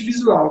extremamente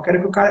visual. Eu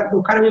quero que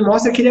o cara me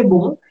mostre que ele é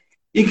bom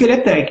e que ele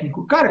é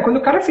técnico. Cara, quando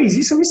o cara fez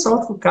isso, eu me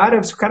solto com o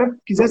cara. Se o cara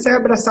quiser sair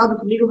abraçado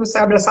comigo, eu vou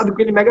sair abraçado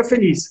com ele mega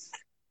feliz.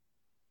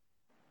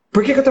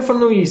 Por que eu tô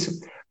falando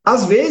isso?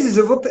 Às vezes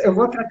eu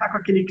vou tratar com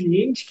aquele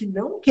cliente que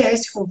não quer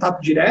esse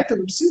contato direto, eu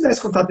não preciso dar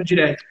esse contato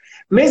direto.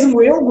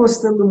 Mesmo eu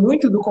gostando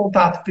muito do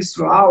contato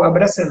pessoal,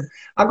 abraçando.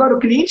 Agora, o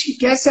cliente que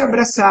quer ser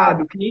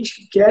abraçado, o cliente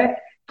que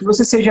quer que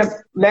você seja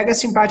mega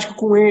simpático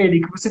com ele,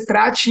 que você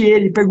trate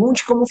ele,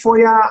 pergunte como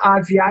foi a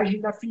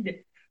viagem da filha.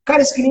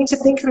 Cara, esse cliente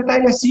você tem que tratar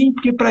ele assim,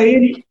 porque para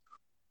ele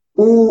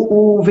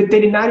o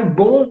veterinário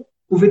bom,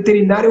 o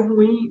veterinário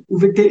ruim,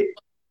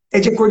 é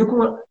de acordo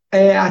com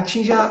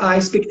atinge a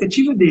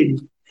expectativa dele.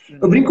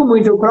 Eu brinco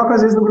muito, eu coloco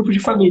às vezes no grupo de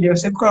família, eu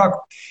sempre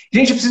coloco.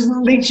 Gente, eu preciso de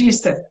um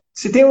dentista.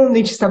 Você tem um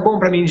dentista bom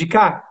para me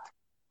indicar?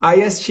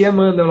 Aí as tia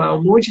mandam lá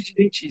um monte de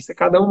dentista,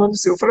 cada um manda o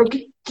seu. Eu falo, o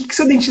que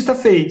seu dentista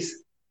fez?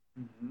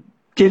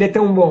 Que ele é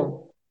tão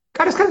bom.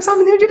 Cara, os caras não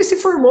sabem nem onde ele se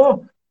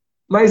formou.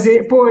 Mas,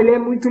 pô, ele é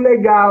muito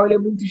legal, ele é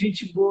muito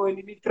gente boa,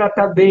 ele me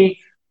trata bem.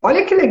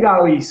 Olha que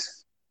legal isso.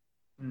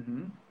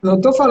 Uhum. Não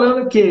estou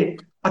falando que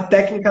a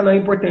técnica não é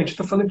importante,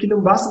 estou falando que não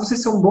basta você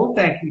ser um bom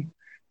técnico.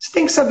 Você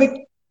tem que saber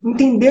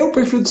entender o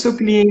perfil do seu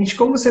cliente,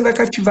 como você vai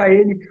cativar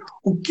ele,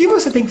 o que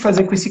você tem que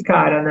fazer com esse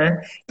cara,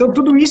 né? Então,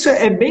 tudo isso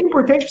é bem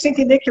importante para você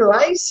entender que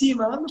lá em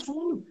cima, lá no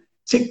fundo,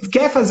 você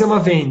quer fazer uma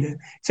venda.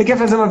 Você quer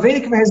fazer uma venda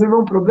que vai resolver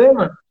um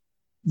problema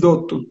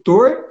do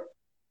tutor,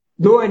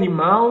 do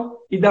animal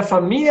e da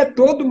família,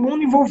 todo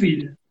mundo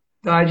envolvido.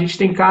 Tá? A gente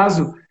tem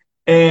caso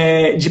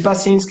de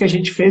pacientes que a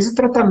gente fez o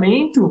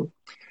tratamento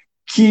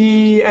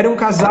que era um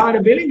casal,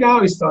 era bem legal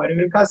a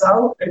história. O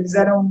casal, eles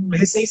eram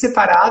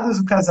recém-separados,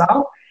 o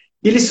casal,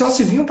 e eles só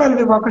se vinham para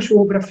levar o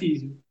cachorro para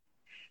físio.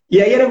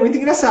 E aí era muito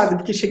engraçado,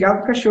 porque chegava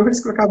o cachorro, eles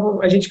colocavam,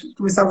 a gente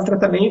começava o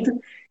tratamento,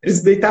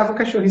 eles deitavam o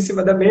cachorro em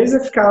cima da mesa,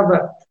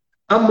 ficava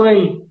a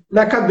mãe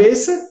na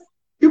cabeça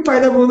e o pai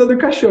na bunda do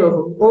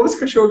cachorro. Ou se o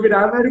cachorro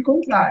virava, era o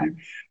contrário.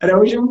 Era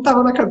onde um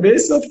estava na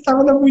cabeça e o outro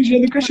estava na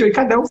bundinha do cachorro, e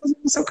cada um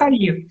fazendo o seu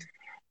carinho.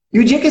 E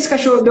o dia que esse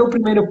cachorro deu o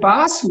primeiro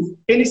passo,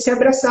 eles se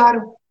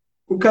abraçaram,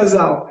 o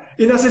casal.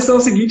 E na sessão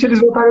seguinte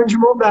eles voltaram de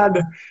mão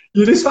dada.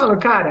 E eles falam,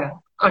 cara,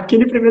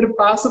 aquele primeiro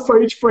passo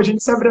foi, tipo, a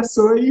gente se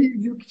abraçou e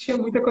viu que tinha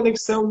muita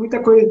conexão, muita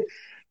coisa.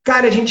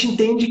 Cara, a gente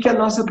entende que a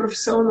nossa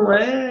profissão não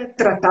é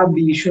tratar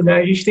bicho, né?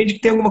 A gente entende que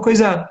tem alguma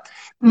coisa,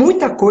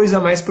 muita coisa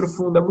mais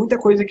profunda, muita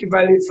coisa que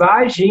vai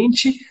levar a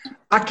gente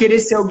a querer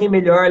ser alguém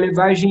melhor,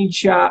 levar a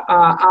gente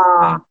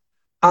a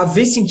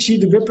ver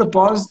sentido, ver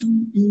propósito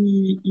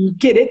e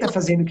querer estar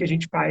fazendo o que a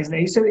gente faz,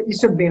 né?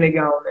 Isso é bem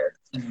legal, né?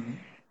 Uhum.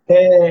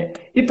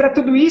 E para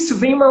tudo isso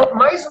vem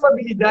mais uma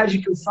habilidade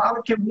que eu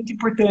falo que é muito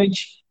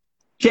importante,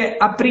 que é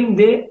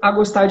aprender a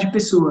gostar de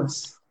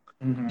pessoas.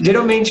 Uhum.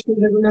 Geralmente,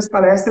 quando eu vou nas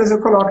palestras,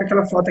 eu coloco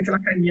aquela foto, aquela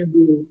carinha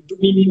do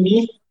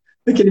mimimi,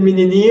 daquele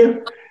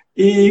menininho,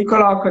 e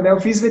coloco, né?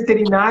 Eu fiz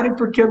veterinário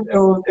porque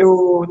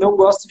eu não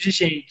gosto de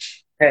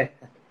gente. É,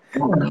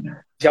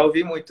 Cara, já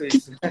ouvi muito que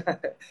isso.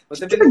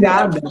 Você vê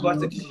veterinário cagada, que não gosta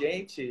meu. de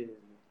gente.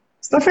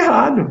 Você tá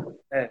ferrado.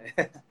 É,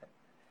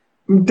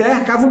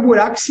 Enterra, cava um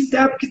buraco e se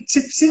enterra, porque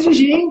você precisa de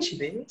gente.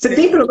 sim, Você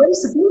tem problema,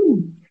 você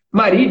tem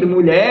marido,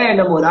 mulher,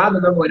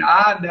 namorado,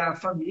 namorada,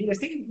 família.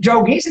 De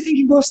alguém você tem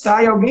que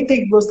gostar e alguém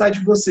tem que gostar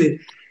de você.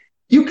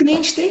 E o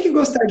cliente tem que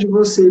gostar de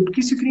você,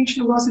 porque se o cliente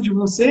não gosta de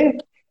você,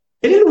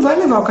 ele não vai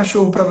levar o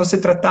cachorro para você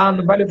tratar,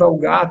 não vai levar o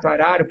gato, a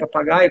arara, o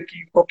papagaio,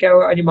 qualquer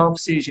animal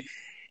que seja.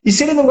 E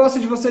se ele não gosta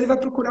de você, ele vai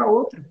procurar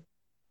outro.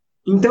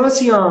 Então,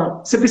 assim, ó,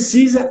 você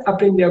precisa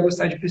aprender a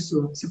gostar de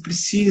pessoas. Você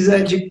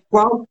precisa, de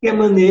qualquer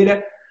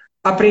maneira,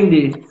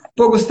 aprender.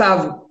 Pô,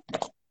 Gustavo,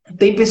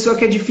 tem pessoa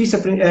que é difícil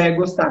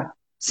gostar.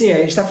 Sim, a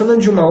gente está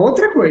falando de uma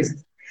outra coisa.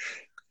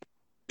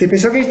 Tem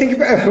pessoa que a gente tem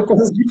que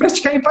conseguir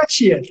praticar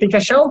empatia. Tem que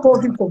achar um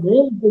ponto em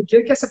comum, por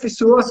que essa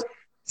pessoa,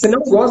 você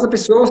não gosta da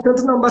pessoa, o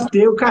tanto não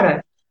bateu.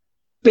 Cara,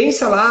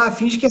 pensa lá,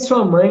 finge que é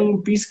sua mãe,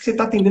 pensa que você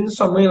está atendendo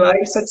sua mãe lá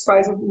e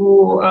satisfaz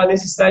a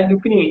necessidade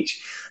do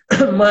cliente.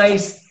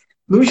 Mas,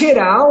 no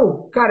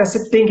geral, cara,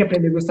 você tem que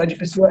aprender a gostar de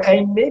pessoa, é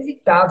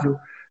inevitável.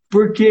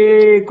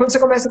 Porque quando você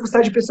começa a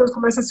gostar de pessoas,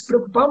 começa a se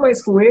preocupar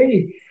mais com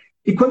ele.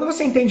 E quando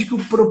você entende que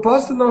o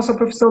propósito da nossa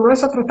profissão não é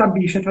só tratar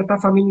bicho, é tratar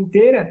a família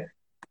inteira,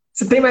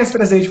 você tem mais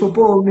prazer, tipo,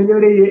 pô, eu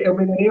melhorei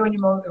o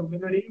animal, eu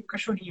melhorei o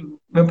cachorrinho,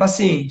 meu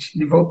paciente,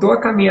 ele voltou a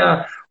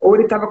caminhar, ou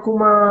ele tava com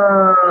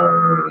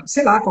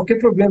sei lá, qualquer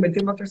problema, ele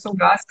teve uma pressão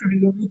gástrica,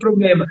 resolveu o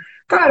problema.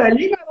 Cara,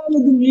 liga lá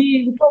no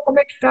domingo, pô, como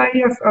é que tá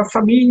aí a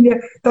família?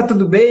 Tá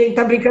tudo bem?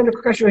 Tá brincando com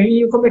o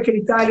cachorrinho? Como é que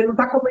ele tá? Ele não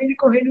tá comendo e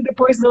correndo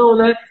depois não,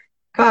 né?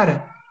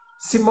 Cara,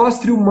 se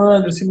mostre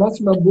humano, se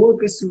mostre uma boa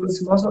pessoa,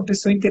 se mostre uma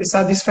pessoa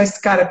interessada, isso faz,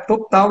 cara, até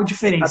total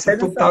diferença.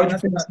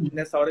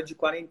 nessa hora de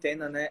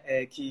quarentena, né?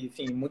 Que,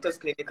 enfim, muitas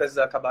clínicas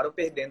acabaram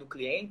perdendo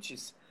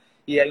clientes.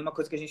 E aí uma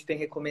coisa que a gente tem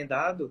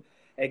recomendado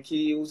é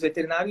que os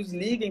veterinários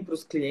liguem para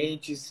os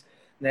clientes,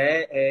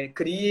 né?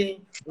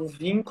 Criem um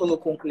vínculo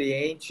com o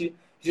cliente,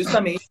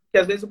 justamente porque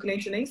às vezes o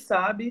cliente nem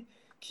sabe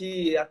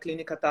que a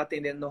clínica está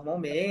atendendo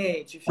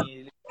normalmente,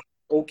 enfim,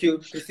 ou que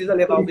precisa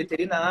levar o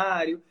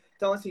veterinário.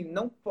 Então, assim,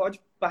 não pode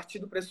partir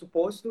do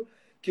pressuposto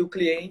que o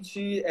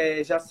cliente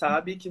já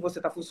sabe que você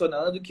está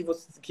funcionando, que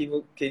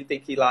ele tem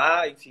que ir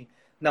lá, enfim.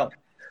 Não.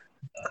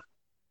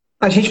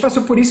 A gente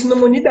passou por isso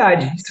numa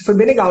unidade. Isso foi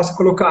bem legal você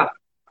colocar.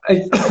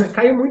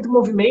 Caiu muito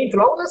movimento.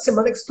 Logo na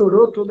semana que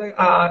estourou toda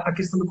a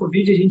questão do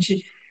Covid, a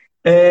gente.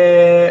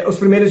 Os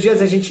primeiros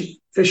dias a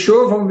gente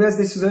fechou, vamos ver as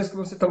decisões que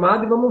vão ser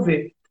tomadas e vamos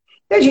ver.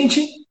 E a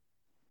gente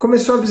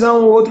começou a avisar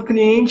um outro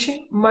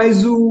cliente,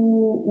 mas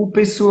o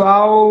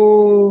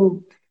pessoal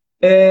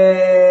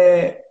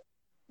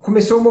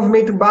começou o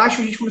movimento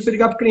baixo, a gente começou a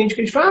ligar para o cliente,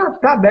 que a gente falou,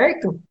 tá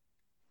aberto?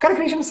 Cara, o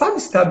cliente não sabe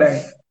se está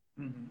aberto.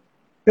 Uhum.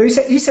 Então,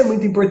 isso é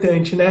muito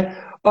importante, né?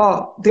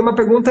 Ó, tem uma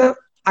pergunta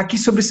aqui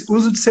sobre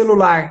uso de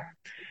celular.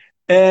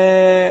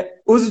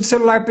 Uso de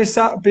celular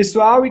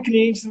pessoal e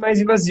clientes mais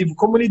invasivo.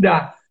 Como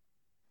lidar?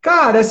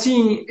 Cara,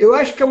 assim, eu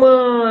acho que é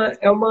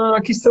uma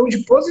questão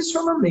de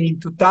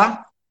posicionamento,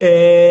 tá?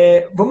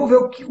 Vamos ver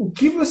o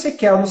que você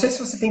quer. Eu não sei se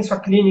você tem sua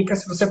clínica,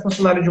 se você é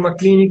funcionário de uma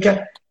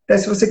clínica. Até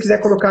se você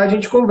quiser colocar, a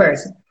gente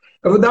conversa.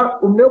 Eu vou dar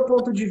o meu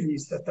ponto de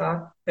vista,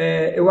 tá?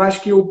 Eu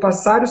acho que o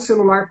passar o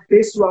celular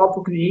pessoal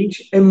para o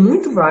cliente é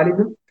muito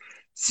válido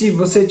se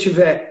você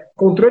tiver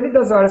controle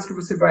das horas que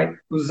você vai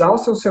usar o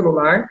seu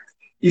celular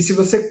e se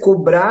você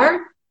cobrar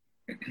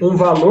um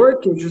valor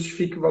que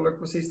justifique o valor que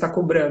você está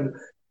cobrando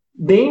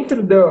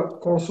dentro do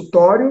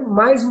consultório,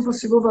 mais um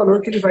possível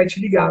valor que ele vai te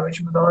ligar, vai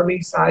te mandar uma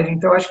mensagem.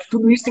 Então, acho que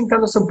tudo isso tem que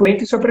estar no seu plano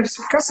e sua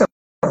precificação.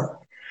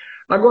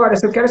 Agora,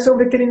 se eu quero ser um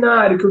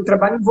veterinário, que eu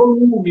trabalho em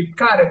volume,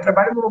 cara, eu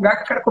trabalho num lugar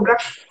que eu quero cobrar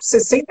R$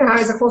 60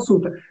 a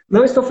consulta.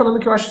 Não estou falando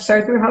que eu acho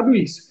certo ou errado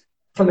isso.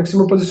 Estou falando que se o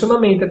meu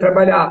posicionamento é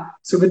trabalhar,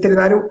 ser o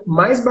veterinário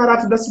mais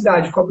barato da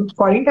cidade, cobro R$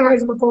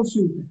 40 uma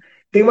consulta,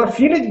 tem uma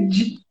fila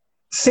de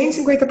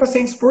 150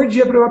 pacientes por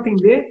dia para eu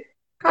atender,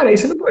 cara, aí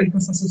você não pode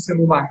passar seu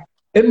celular.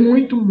 É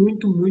muito,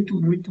 muito,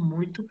 muito, muito,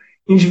 muito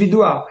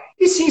individual.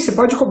 E sim, você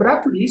pode cobrar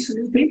por isso,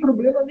 não tem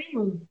problema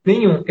nenhum.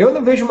 Nenhum. Eu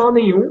não vejo mal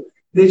nenhum,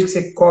 desde que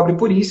você cobre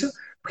por isso,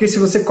 porque se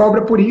você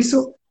cobra por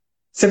isso,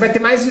 você vai ter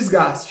mais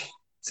desgaste.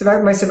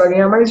 Mas você vai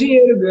ganhar mais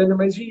dinheiro, ganhando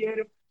mais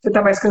dinheiro. Você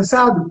está mais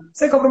cansado?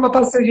 Você compra uma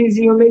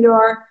passagenzinha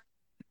melhor,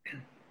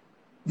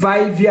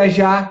 vai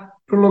viajar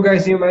para um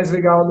lugarzinho mais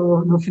legal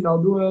no final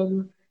do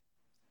ano.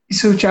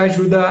 Isso te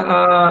ajuda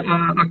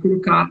a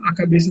colocar a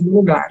cabeça no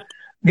lugar.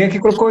 Alguém aqui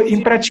colocou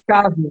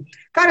impraticável.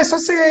 Cara, é só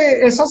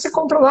você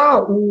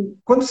controlar.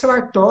 Quando o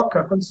celular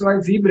toca, quando o celular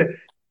vibra,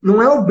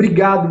 não é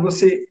obrigado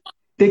você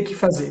ter que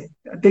fazer,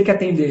 ter que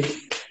atender.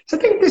 Você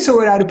tem que ter seu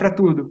horário para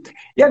tudo.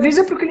 E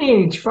avisa para o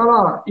cliente,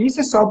 fala, ó, isso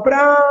é só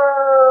para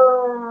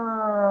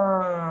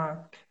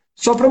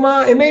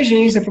uma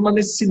emergência, para uma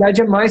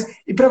necessidade a mais,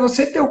 e para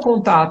você ter o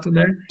contato,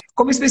 né?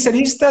 Como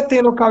especialista,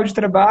 tem local de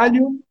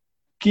trabalho,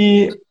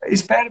 que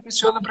espera e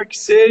pressiona para que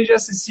seja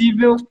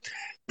acessível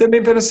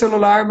também pelo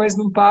celular, mas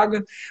não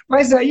paga.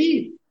 Mas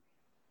aí,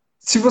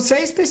 se você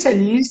é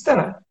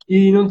especialista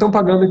e não estão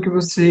pagando o que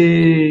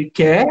você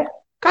quer,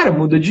 cara,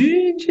 muda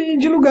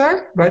de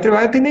lugar, vai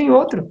trabalhar atender em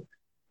outro.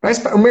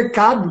 O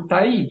mercado tá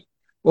aí.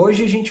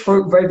 Hoje a gente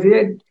vai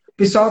ver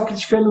pessoal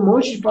criticando um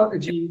monte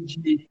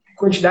de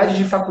quantidade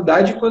de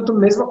faculdade, enquanto a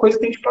mesma coisa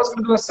tem de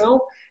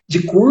pós-graduação,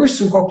 de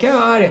curso, em qualquer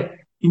área.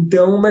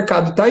 Então o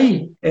mercado está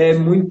aí. É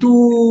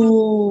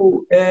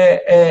muito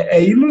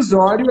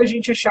ilusório a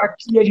gente achar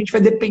que a gente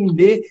vai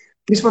depender,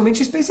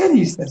 principalmente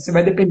especialista. Você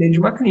vai depender de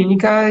uma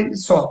clínica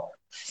só.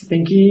 Você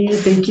tem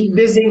que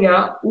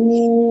desenhar E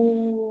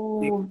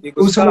o seu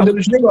Gustavo, modelo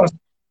de negócio.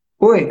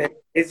 Oi?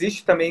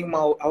 existe também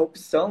a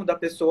opção da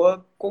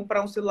pessoa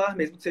comprar um celular,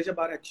 mesmo que seja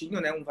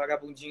baratinho, né? Um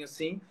vagabundinho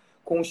assim,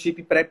 com um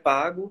chip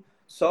pré-pago,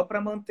 só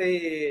para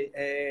manter,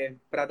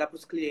 para dar para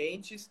os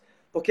clientes,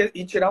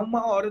 e tirar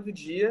uma hora do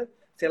dia,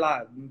 sei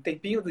lá, um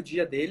tempinho do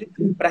dia dele,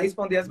 para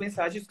responder as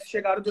mensagens que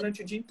chegaram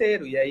durante o dia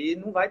inteiro. E aí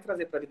não vai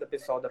trazer para a vida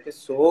pessoal da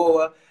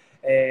pessoa,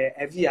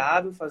 é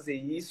viável fazer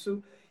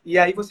isso. E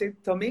aí você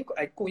também,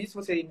 com isso,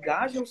 você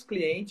engaja os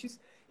clientes.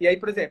 E aí,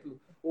 por exemplo,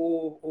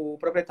 o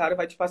proprietário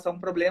vai te passar um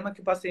problema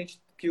que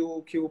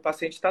o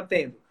paciente está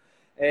tendo.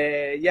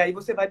 E aí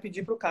você vai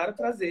pedir para o cara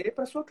trazer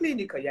para sua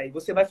clínica. E aí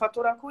você vai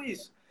faturar com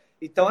isso.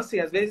 Então, assim,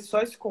 às vezes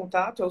só esse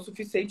contato é o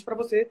suficiente para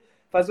você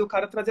fazer o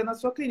cara trazer na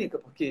sua clínica.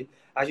 Porque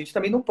a gente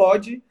também não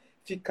pode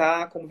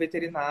ficar, como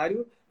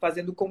veterinário,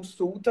 fazendo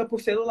consulta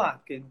por celular.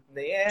 Porque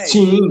nem é isso.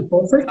 Sim,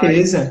 com Mas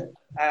certeza.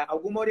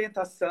 alguma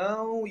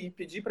orientação e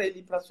pedir para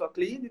ele ir para sua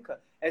clínica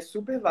é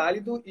super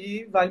válido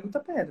e vale muito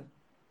a pena.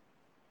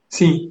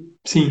 Sim,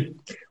 sim,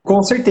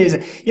 com certeza.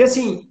 E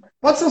assim,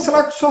 pode ser um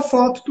celular com sua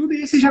foto, tudo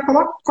isso, e já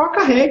coloca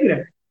a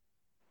regra.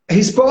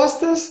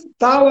 Respostas,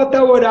 tal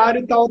até o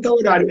horário, tal até o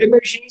horário.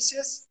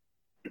 Emergências,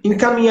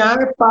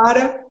 encaminhar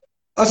para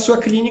a sua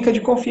clínica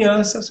de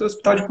confiança, seu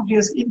hospital de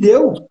confiança. E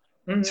deu.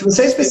 Se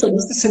você é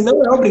especialista, você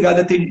não é obrigado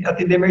a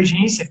atender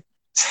emergência.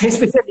 Você é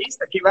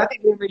especialista, quem vai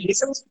atender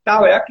emergência é o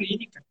hospital, é a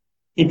clínica.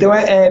 Então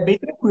é bem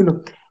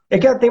tranquilo. É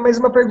que tem mais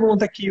uma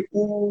pergunta aqui.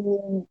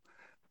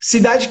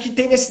 Cidade que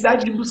tem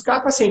necessidade de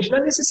buscar paciente. Não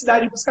é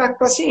necessidade de buscar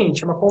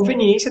paciente, é uma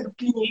conveniência do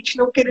cliente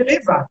não querer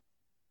levar.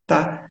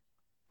 Tá?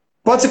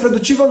 Pode ser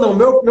produtivo ou não?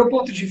 Meu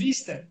ponto de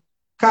vista,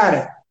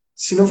 cara,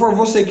 se não for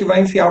você que vai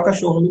enfiar o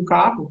cachorro no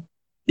carro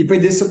e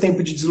perder seu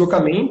tempo de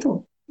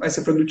deslocamento, vai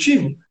ser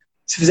produtivo.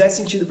 Se fizer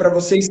sentido para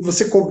você, se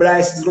você cobrar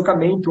esse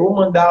deslocamento ou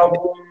mandar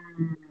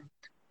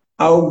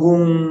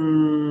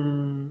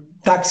algum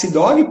taxi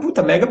dog,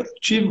 puta, mega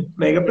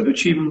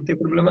produtivo, não tem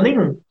problema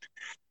nenhum.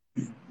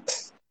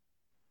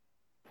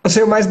 Eu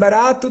sei o mais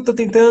barato, tô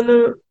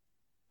tendo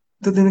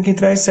que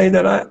entrar e sair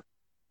da lá.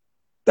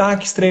 Tá,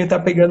 que estranho, tá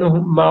pegando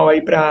mal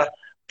aí pra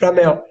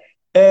Mel.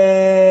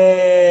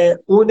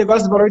 O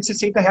negócio do valor de R$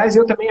 60,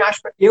 eu também acho,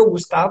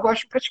 Gustavo,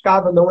 acho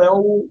praticável. Não é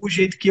o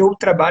jeito que eu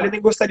trabalho,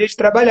 nem gostaria de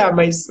trabalhar,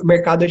 mas o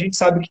mercado a gente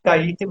sabe que tá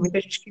aí, tem muita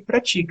gente que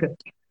pratica.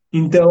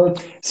 Então,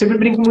 sempre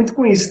brinco muito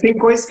com isso. Tem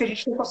coisas que a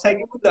gente não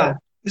consegue mudar.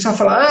 O pessoal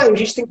fala, a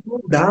gente tem que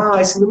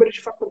mudar esse número de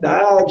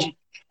faculdade,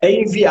 é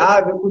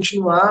inviável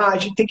continuar, a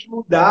gente tem que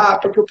mudar,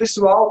 porque o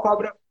pessoal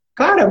cobra.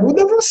 Cara,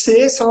 muda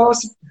você, só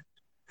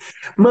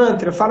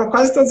mantra, eu falo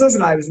quase todas as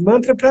lives,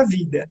 mantra para a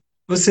vida.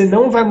 Você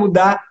não vai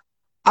mudar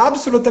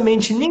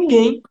absolutamente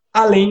ninguém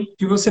além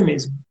de você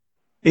mesmo.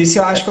 Esse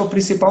eu acho que é o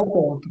principal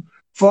ponto.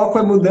 Foco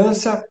é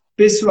mudança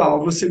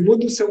pessoal. Você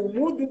muda o seu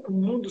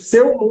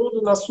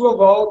mundo na sua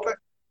volta,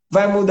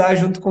 vai mudar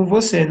junto com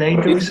você, né?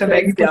 Então E o isso é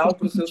mega diferencial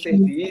para o seu importante.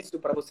 serviço,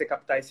 para você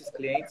captar esses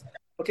clientes.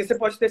 Porque você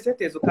pode ter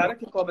certeza, o cara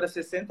que cobra R$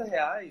 60,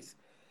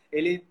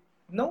 ele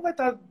não vai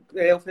estar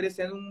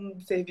oferecendo um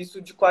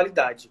serviço de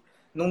qualidade.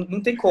 Não,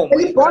 não tem como, é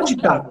Ele pode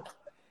estar. impraticável.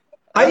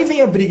 Aí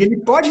vem a briga, ele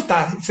pode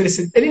estar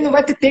oferecendo. Ele não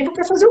vai ter tempo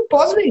para fazer o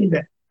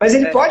pós-venda, mas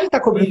ele pode estar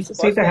cobrando Isso, R$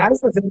 60 pós-venda.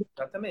 fazendo.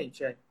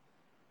 Exatamente,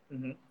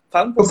 Uhum.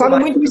 Fala um Eu pouco falo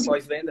mais muito sobre isso.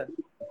 pós-venda.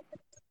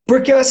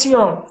 Porque, assim,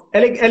 ó,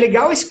 é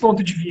legal esse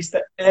ponto de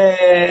vista.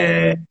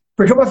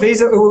 Porque uma vez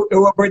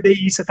eu abordei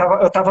isso,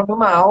 eu tava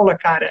numa aula,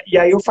 cara, e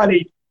aí eu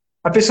falei,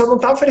 a pessoa não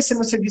está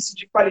oferecendo um serviço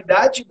de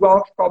qualidade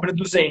igual que cobra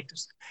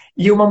 200.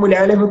 E uma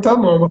mulher levantou a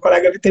mão, uma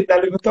colega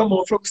veterinária levantou a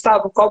mão e falou,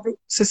 Gustavo, eu cobro R$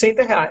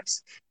 60.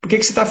 Por que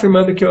você está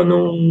afirmando que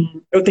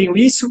eu tenho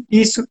isso,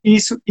 isso,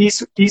 isso,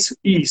 isso, isso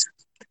e isso?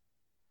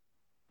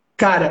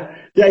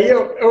 Cara, e aí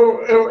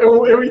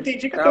eu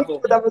entendi que eu tenho que Travou.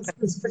 mudar meu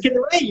discurso, porque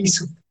não é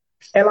isso.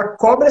 Ela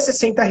cobra R$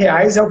 60,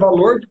 é o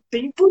valor do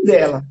tempo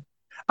dela.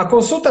 A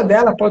consulta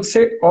dela pode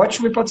ser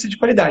ótima e pode ser de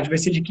qualidade, vai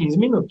ser de 15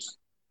 minutos.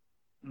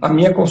 A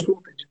minha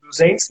consulta de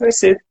 200 vai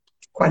ser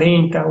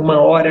 40, 1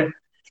 hora,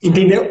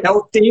 entendeu? É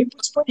o tempo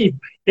disponível.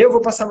 Eu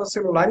vou passar meu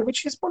celular e vou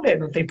te responder,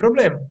 não tem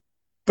problema.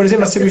 Por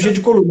exemplo, a cirurgia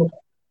de coluna.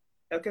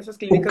 É o que essas O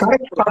clínicas cara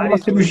que paga uma populares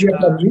hoje cirurgia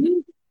para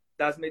mim...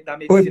 da Oi,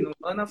 medicina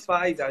humana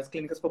faz, as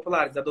clínicas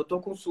populares. A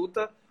doutor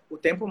consulta, o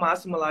tempo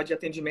máximo lá de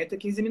atendimento é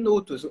 15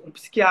 minutos. Um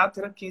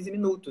psiquiatra, 15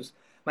 minutos.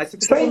 Mas se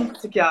isso você for aí. um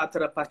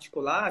psiquiatra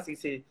particular, sem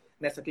ser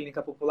nessa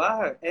clínica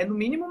popular, é no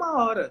mínimo 1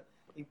 hora.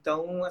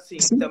 Então, assim,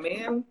 Sim.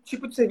 também é um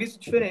tipo de serviço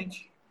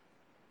diferente.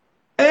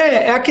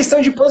 É a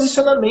questão de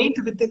posicionamento.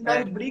 O É.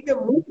 veterinário briga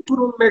muito por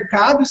um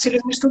mercado se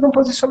eles não estudam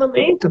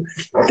posicionamento.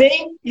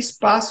 Tem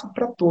espaço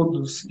para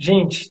todos.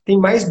 Gente, tem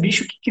mais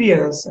bicho que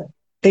criança.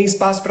 Tem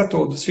espaço para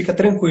todos, fica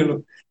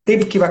tranquilo. Tem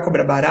que vai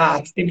cobrar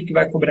barato, tem que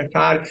vai cobrar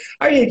caro.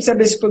 Aí a gente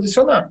saber se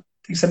posicionar.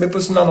 Tem que saber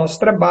posicionar o nosso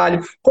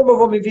trabalho, como eu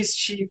vou me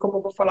vestir, como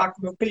eu vou falar com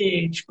o meu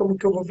cliente, como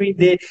que eu vou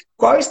vender,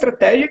 qual a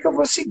estratégia que eu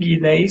vou seguir,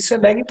 né? Isso é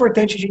mega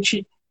importante a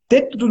gente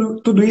ter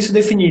tudo isso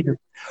definido.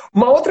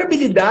 Uma outra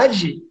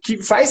habilidade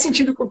que faz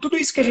sentido com tudo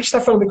isso que a gente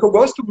está falando, que eu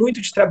gosto muito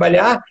de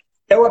trabalhar,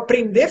 é o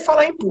aprender a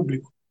falar em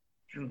público.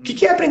 O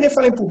que é aprender a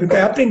falar em público?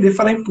 É aprender a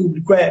falar em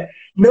público, é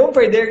não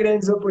perder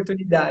grandes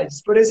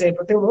oportunidades. Por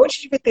exemplo, eu tenho um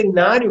monte de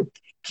veterinário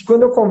que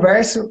quando eu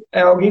converso,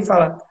 alguém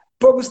fala,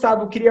 pô,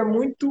 Gustavo, eu queria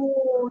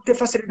muito ter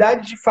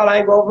facilidade de falar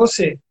igual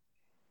você.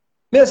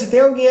 Meu, se tem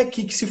alguém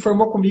aqui que se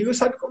formou comigo,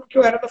 sabe como que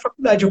eu era na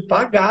faculdade. Eu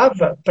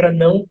pagava para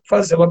não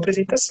fazer uma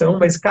apresentação,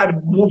 mas, cara,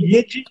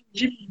 morria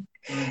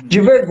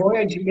de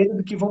vergonha, de medo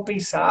do que vão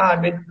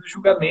pensar, medo do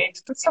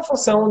julgamento, toda essa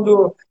função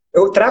do...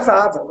 Eu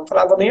travava, não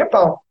falava nem a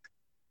pau.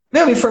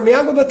 Meu, me formei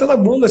água batendo a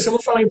bunda, se eu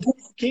não falar em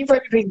público, quem vai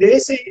me vender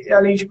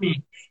além de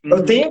mim?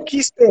 Eu tenho que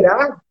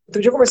esperar.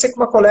 Outro dia eu conversei com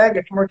uma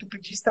colega, que é uma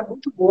ortopedista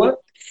muito boa,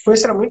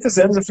 conheço ela há muitos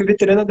anos, eu fui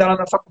veterana dela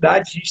na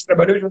faculdade, a gente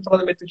trabalhou junto lá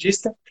no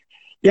Metodista,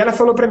 e ela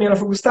falou para mim, ela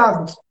falou,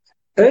 Gustavo,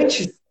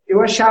 antes eu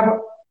achava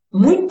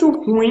muito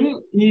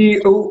ruim e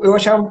eu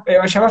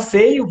achava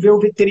feio ver o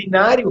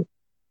veterinário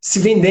se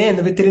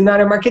vendendo, o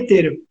veterinário é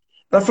marqueteiro.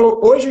 Ela falou,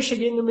 hoje eu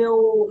cheguei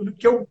no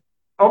que eu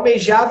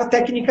almejava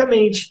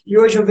tecnicamente, e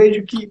hoje eu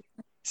vejo que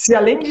se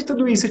além de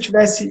tudo isso eu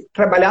tivesse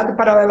trabalhado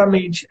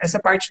paralelamente essa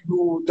parte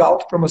da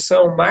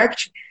autopromoção,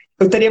 marketing,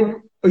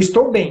 eu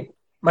estou bem,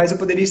 mas eu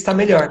poderia estar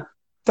melhor.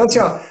 Então, assim,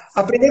 ó,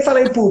 aprender a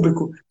falar em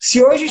público.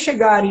 Se hoje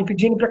chegarem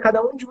pedindo para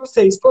cada um de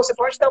vocês, pô, você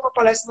pode dar uma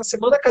palestra na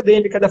semana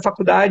acadêmica da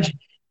faculdade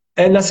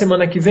na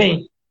semana que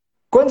vem?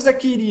 Quantos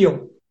aqui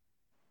iriam?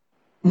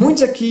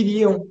 Muitos aqui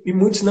iriam e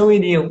muitos não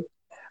iriam.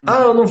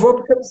 Ah, eu não vou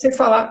porque eu não sei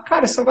falar.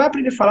 Cara, você só vai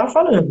aprender a falar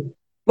falando.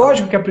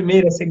 Lógico que a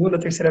primeira, a segunda, a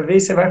terceira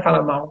vez você vai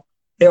falar mal.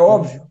 É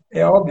óbvio,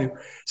 é óbvio.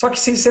 Só que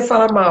se você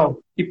falar mal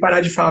e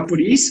parar de falar por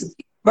isso,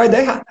 vai dar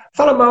errado.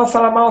 Fala mal,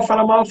 fala mal,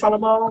 fala mal, fala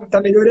mal.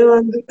 Tá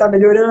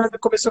melhorando,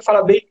 começou a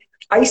falar bem.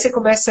 Aí você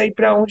começa a ir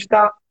para onde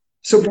está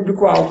seu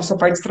público-alvo, sua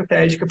parte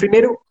estratégica.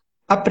 Primeiro,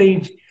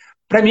 aprende.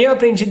 Para mim, eu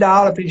aprendi da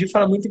aula, aprendi a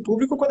falar muito em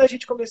público quando a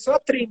gente começou a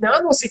treinar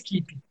a nossa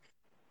equipe.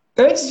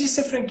 Antes de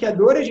ser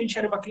franqueador, a gente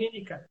era uma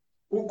clínica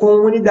com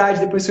 1 unidade,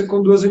 depois foi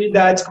com 2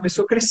 unidades,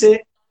 começou a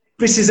crescer.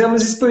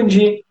 Precisamos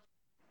expandir.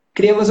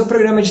 Criamos um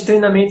programa de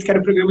treinamento, que era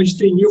o programa de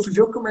trainee. Eu fui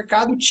ver o que o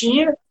mercado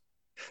tinha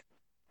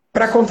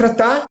para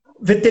contratar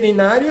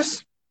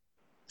veterinários,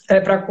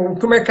 o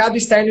que o mercado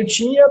externo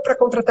tinha para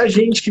contratar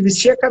gente que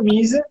vestia a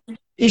camisa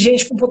e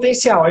gente com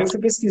potencial. Aí eu fui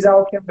pesquisar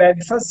o que a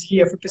Bev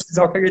fazia, fui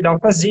pesquisar o que a Gerdau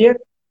fazia.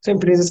 São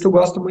empresas que eu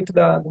gosto muito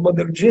do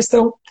modelo de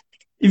gestão.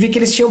 E vi que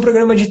eles tinham um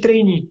programa de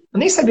trainee. Eu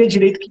nem sabia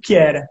direito o que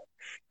era.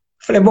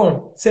 Falei,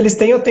 bom, se eles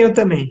têm, eu tenho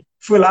também.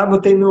 Fui lá,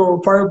 botei no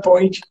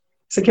PowerPoint.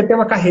 Você quer ter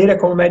uma carreira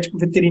como médico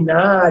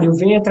veterinário,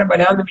 venha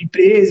trabalhar numa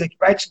empresa que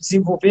vai te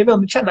desenvolver.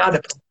 Não tinha nada.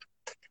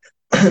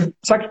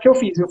 Só que o que eu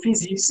fiz? Eu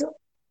fiz isso,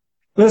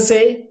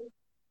 lancei,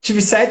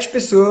 tive 7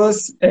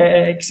 pessoas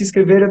que se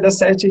inscreveram. Das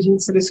 7, a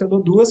gente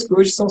selecionou 2, que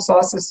hoje são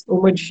sócias,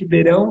 uma de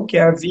Ribeirão, que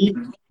é a Vi,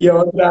 e a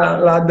outra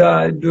lá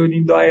do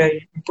Lindóia,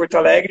 em Porto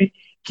Alegre,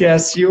 que é a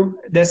Sil.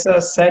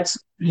 Dessas 7,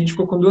 a gente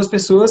ficou com 2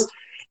 pessoas,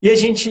 e a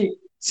gente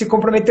se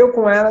comprometeu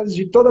com elas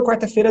de toda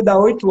quarta-feira dar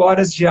 8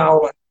 horas de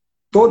aula.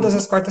 Todas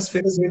as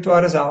quartas-feiras, 8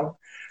 horas de aula.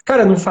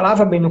 Cara, eu não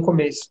falava bem no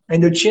começo,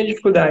 ainda eu tinha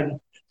dificuldade.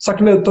 Só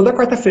que, toda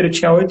quarta-feira eu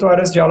tinha 8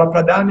 horas de aula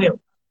para dar,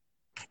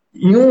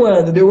 Em 1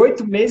 ano, deu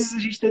 8 meses, a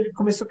gente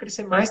começou a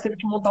crescer mais, teve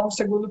que montar um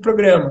segundo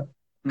programa.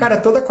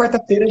 Cara, toda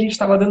quarta-feira a gente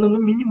estava dando no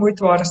mínimo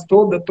 8 horas,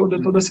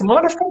 toda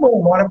semana, fica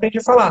bom, uma hora aprendi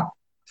a falar.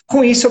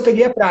 Com isso eu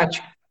peguei a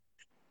prática.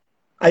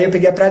 Aí eu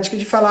peguei a prática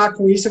de falar,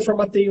 com isso eu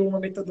formatei uma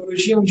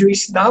metodologia onde eu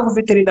ensinava o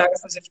veterinário a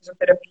fazer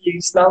fisioterapia,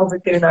 ensinava o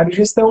veterinário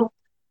gestão.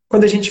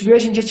 Quando a gente viu, a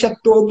gente já tinha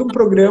todo um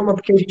programa,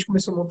 porque a gente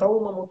começou a montar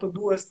montou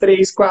 2,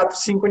 3, 4,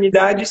 5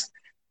 unidades,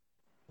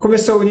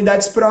 começou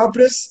unidades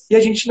próprias, e a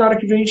gente, na hora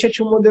que viu, a gente já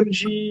tinha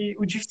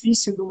o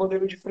difícil do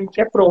modelo de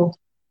franquia pronto,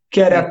 que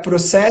era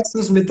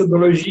processos,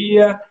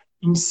 metodologia,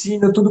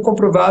 ensino, tudo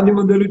comprovado e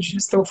modelo de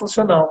gestão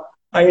funcional.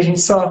 Aí a gente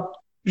só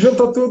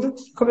juntou tudo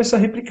e começou a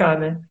replicar,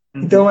 né?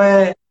 Então,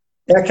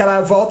 é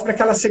aquela volta para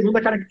aquela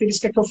segunda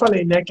característica que eu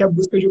falei, né? Que é a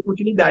busca de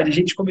oportunidade. A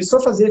gente começou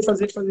a fazer,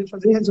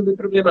 resolver o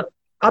problema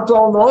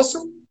atual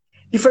nosso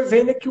e foi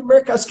vendo que o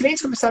mercado, os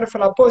clientes começaram a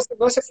falar, pô, esse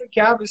negócio é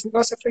franqueável, esse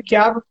negócio é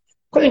franqueável.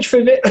 Quando a gente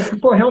foi ver,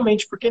 pô,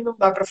 realmente, por que não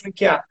dá para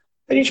franquear?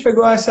 A gente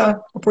pegou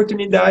essa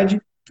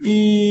oportunidade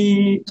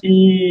e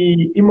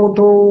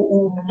montou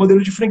o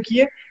modelo de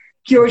franquia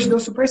que hoje Uhum. deu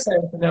super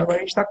certo, né? Agora a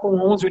gente está com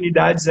 11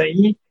 unidades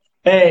aí,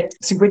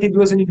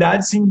 52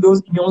 unidades em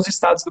 11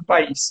 estados do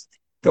país.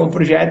 Então, o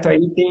projeto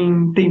aí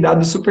tem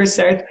dado super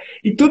certo.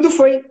 E tudo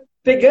foi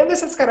pegando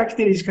essas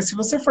características. Se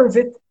você for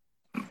ver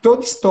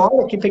toda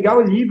história, quem pegar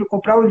o livro,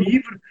 comprar o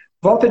livro,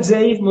 volta a dizer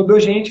aí, mudou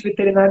gente,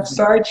 veterinário de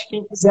sorte,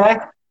 quem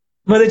quiser,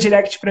 manda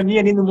direct para mim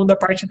ali no Mundo da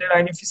Parte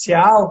Underline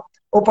Oficial,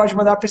 ou pode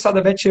mandar o pessoal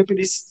da VetUp,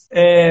 eles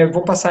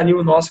vão passar ali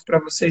o nosso para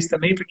vocês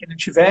também, para quem não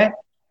tiver.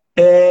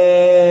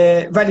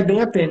 Vale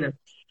bem a pena.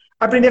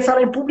 Aprender a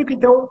falar em público,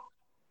 então,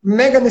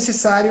 mega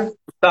necessário.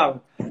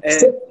 Gustavo,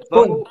 Você...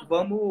 Oi.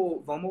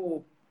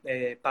 vamos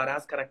parar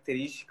as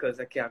características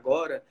aqui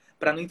agora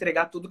para não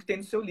entregar tudo que tem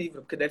no seu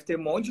livro, porque deve ter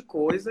um monte de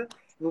coisa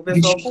e o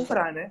pessoal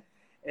comprar, né?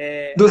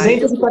 Então,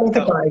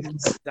 240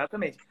 páginas.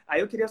 exatamente.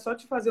 Aí eu queria só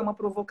te fazer uma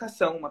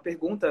provocação, uma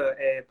pergunta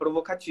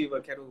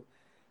provocativa.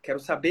 Quero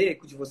saber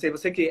de você,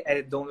 você que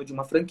é dono de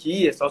uma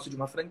franquia, sócio de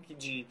uma franquia,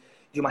 de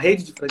uma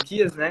rede de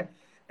franquias, né?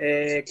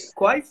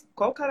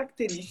 Qual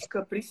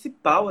característica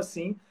principal,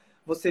 assim,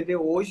 você vê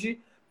hoje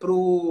para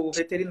o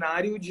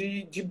veterinário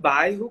de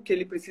bairro que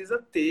ele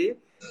precisa ter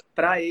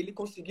para ele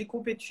conseguir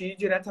competir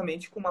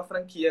diretamente com uma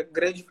franquia,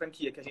 grande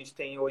franquia que a gente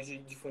tem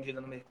hoje difundida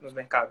nos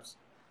mercados?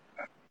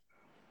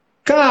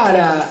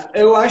 Cara,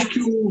 eu acho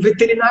que o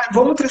veterinário.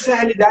 Vamos trazer a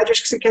realidade,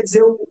 acho que você quer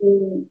dizer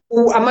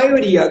a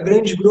maioria,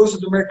 grande grosso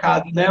do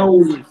mercado, né?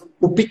 Isso.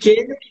 O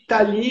pequeno que está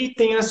ali,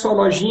 tem a sua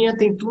lojinha,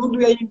 tem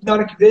tudo, e aí na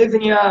hora que vê,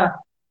 vem a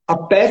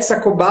Pets, a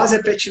Cobase,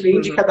 a Pet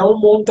Lady, Uhum. cada um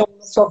monta um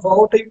na sua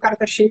volta e o cara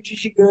tá cheio de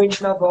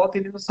gigante na volta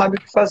e ele não sabe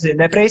o que fazer,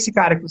 né? Para esse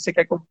cara que você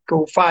quer que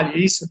eu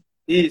fale isso,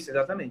 Isso,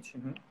 exatamente.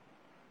 Uhum.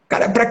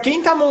 cara, para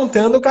quem tá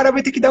montando, o cara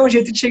vai ter que dar um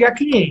jeito de chegar a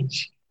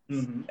cliente.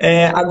 Uhum.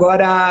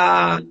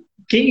 Agora,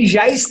 quem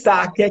já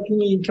está, que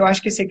eu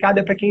acho que esse recado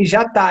é para quem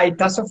já está e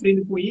está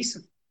sofrendo com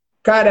isso,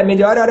 cara, a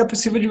melhor hora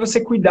possível de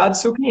você cuidar do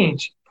seu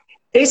cliente.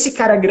 Esse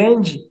cara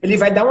grande, ele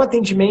vai dar um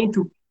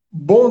atendimento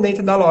bom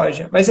dentro da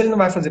loja, mas ele não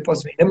vai fazer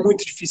pós-venda. É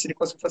muito difícil ele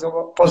conseguir fazer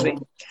um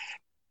pós-venda.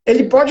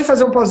 Ele pode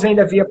fazer um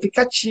pós-venda via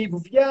aplicativo,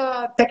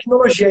 via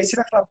tecnologia. Aí você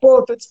vai falar, pô,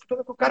 estou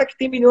disputando com o cara que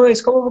tem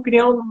milhões, como eu vou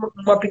criar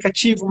um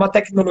aplicativo, uma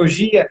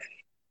tecnologia?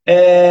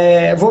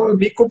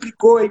 Me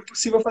complicou, é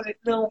impossível fazer.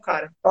 Não,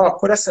 cara, ó,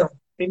 coração.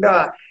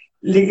 Ainda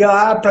liga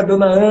lá para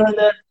dona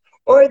Ana.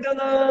 Oi,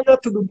 dona Ana,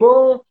 tudo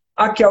bom?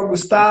 Aqui é o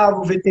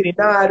Gustavo,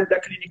 veterinário da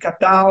clínica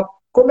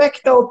tal. Como é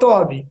que tá o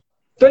Toby?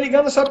 Tô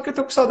ligando só porque eu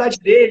tô com saudade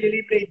dele,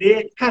 lembrei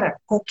dele. Cara,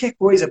 qualquer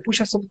coisa,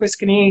 puxa assunto com esse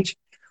cliente.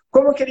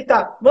 Como que ele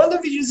tá? Manda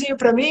um videozinho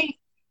para mim.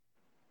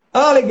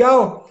 Ah,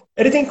 legal.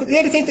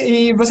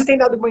 E você tem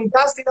dado banho em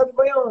casa? Tem dado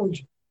banho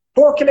aonde?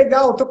 Pô, que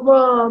legal, tô com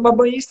uma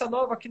banhista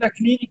nova aqui na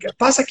clínica.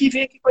 Passa aqui,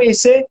 vem aqui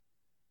conhecer.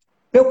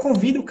 Eu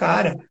convido o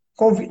cara.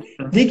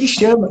 Liga e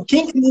chama.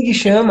 Quem que liga e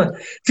chama?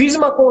 Fiz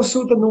uma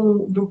consulta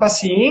num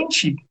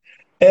paciente.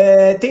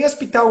 Tem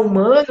hospital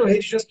humano,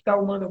 rede de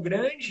hospital humano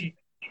grande,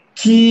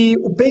 que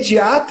o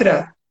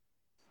pediatra,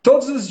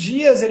 todos os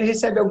dias, ele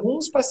recebe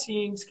alguns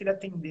pacientes que ele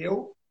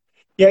atendeu.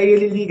 E aí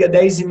ele liga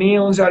 10h30,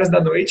 11 horas da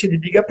noite, ele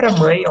liga para a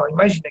mãe, ó,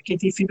 imagina, quem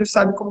tem filho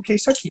sabe como que é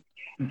isso aqui.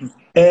 Uhum.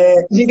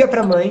 Liga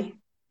para a mãe,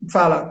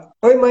 fala,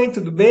 oi mãe,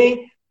 tudo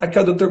bem? Aqui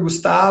é o Dr.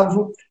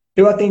 Gustavo,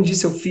 eu atendi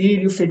seu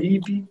filho,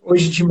 Felipe,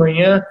 hoje de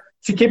manhã,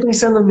 fiquei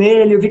pensando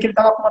nele, eu vi que ele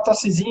estava com uma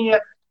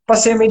tossezinha,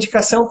 passei a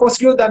medicação,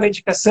 conseguiu dar a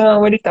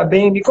medicação, ele está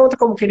bem, me conta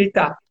como que ele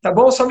está, tá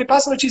bom? Só me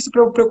passa notícia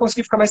para eu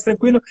conseguir ficar mais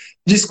tranquilo,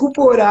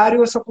 desculpa o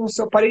horário,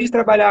 eu parei de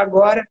trabalhar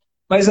agora,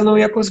 mas eu não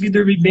ia conseguir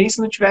dormir bem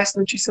se não tivesse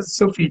notícias do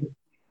seu filho.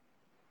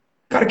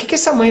 Cara, o que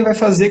essa mãe vai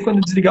fazer quando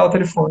desligar o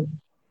telefone?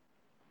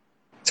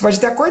 Você pode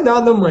ter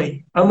acordado a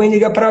mãe. A mãe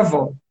liga para a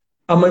avó.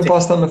 A mãe Sim.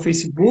 posta no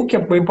Facebook,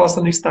 a mãe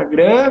posta no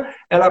Instagram,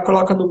 ela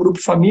coloca no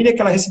grupo família que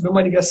ela recebeu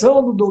uma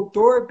ligação do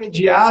doutor,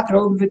 pediatra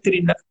ou do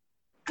veterinário.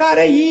 Cara,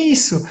 é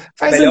isso.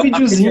 Faz um Melhor marketing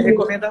é videozinho.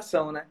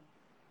 recomendação, né?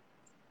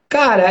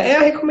 Cara, é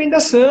a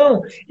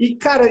recomendação. E,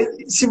 cara,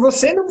 se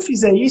você não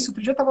fizer isso,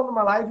 outro dia eu estava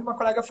numa live e uma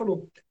colega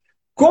falou: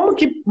 como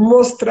que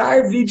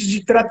mostrar vídeo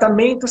de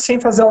tratamento sem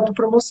fazer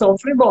autopromoção? Eu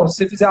falei, bom,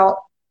 se você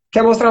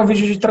quer mostrar um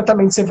vídeo de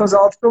tratamento sem fazer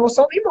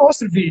autopromoção, nem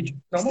mostra o vídeo.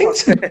 Não Você tem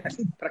mostra.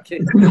 que... Pra quê?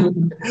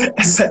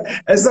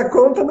 essa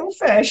conta não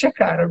fecha,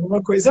 cara.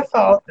 Alguma coisa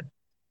falta.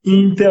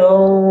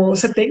 Então,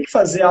 você tem que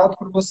fazer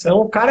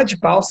autopromoção, cara de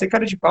pau, ser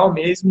cara de pau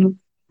mesmo.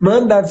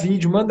 Manda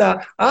vídeo,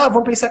 manda. Ah,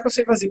 vão pensar que eu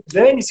sei fazer.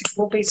 Dane-se que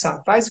vão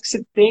pensar. Faz o que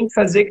você tem que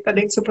fazer, que está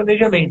dentro do seu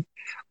planejamento.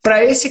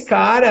 Para esse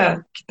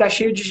cara que está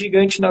cheio de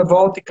gigante na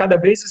volta e cada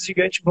vez os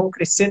gigantes vão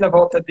crescer na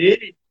volta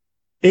dele,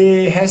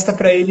 resta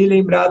para ele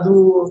lembrar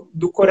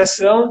do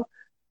coração,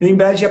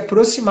 lembrar de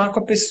aproximar com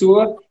a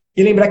pessoa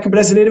e lembrar que o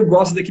brasileiro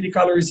gosta daquele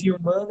calorzinho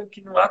humano,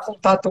 que não há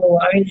contato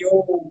online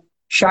ou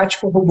chat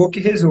com robô que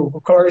resolva.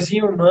 O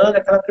calorzinho humano,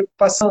 aquela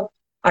preocupação,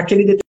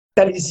 aquele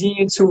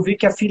detalhezinho de se ouvir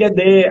que a filha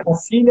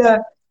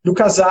do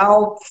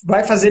casal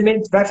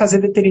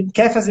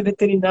quer fazer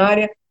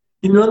veterinária,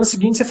 e no ano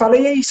seguinte você fala,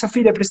 e aí, sua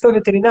filha prestou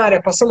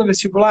veterinária? Passou no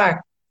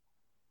vestibular?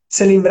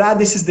 Você lembrar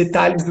desses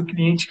detalhes do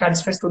cliente, cara,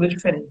 isso faz toda a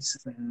diferença.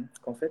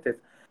 Com certeza.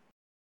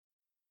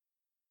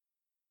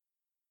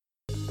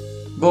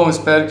 Bom,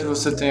 espero que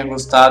você tenha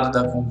gostado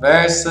da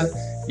conversa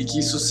e que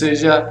isso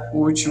seja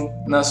útil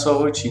na sua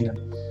rotina.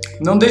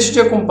 Não deixe de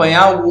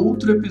acompanhar o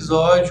outro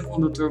episódio com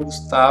o Dr.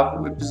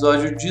 Gustavo, o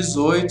episódio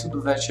 18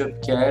 do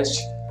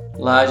VetUpcast,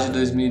 lá de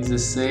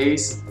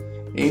 2016.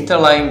 Entra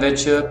lá em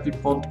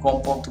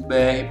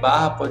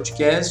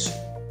vetup.com.br/podcast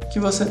que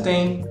você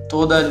tem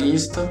toda a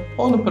lista,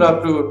 ou no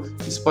próprio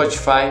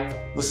Spotify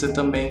você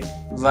também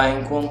vai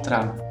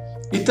encontrar.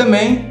 E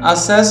também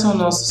acesse o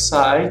nosso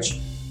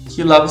site,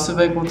 que lá você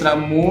vai encontrar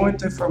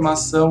muita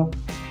informação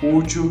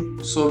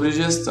útil sobre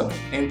gestão.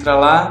 Entra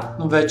lá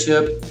no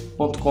vetup.com.br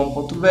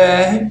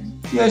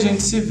e a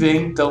gente se vê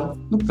então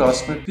no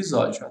próximo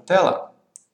episódio. Até lá!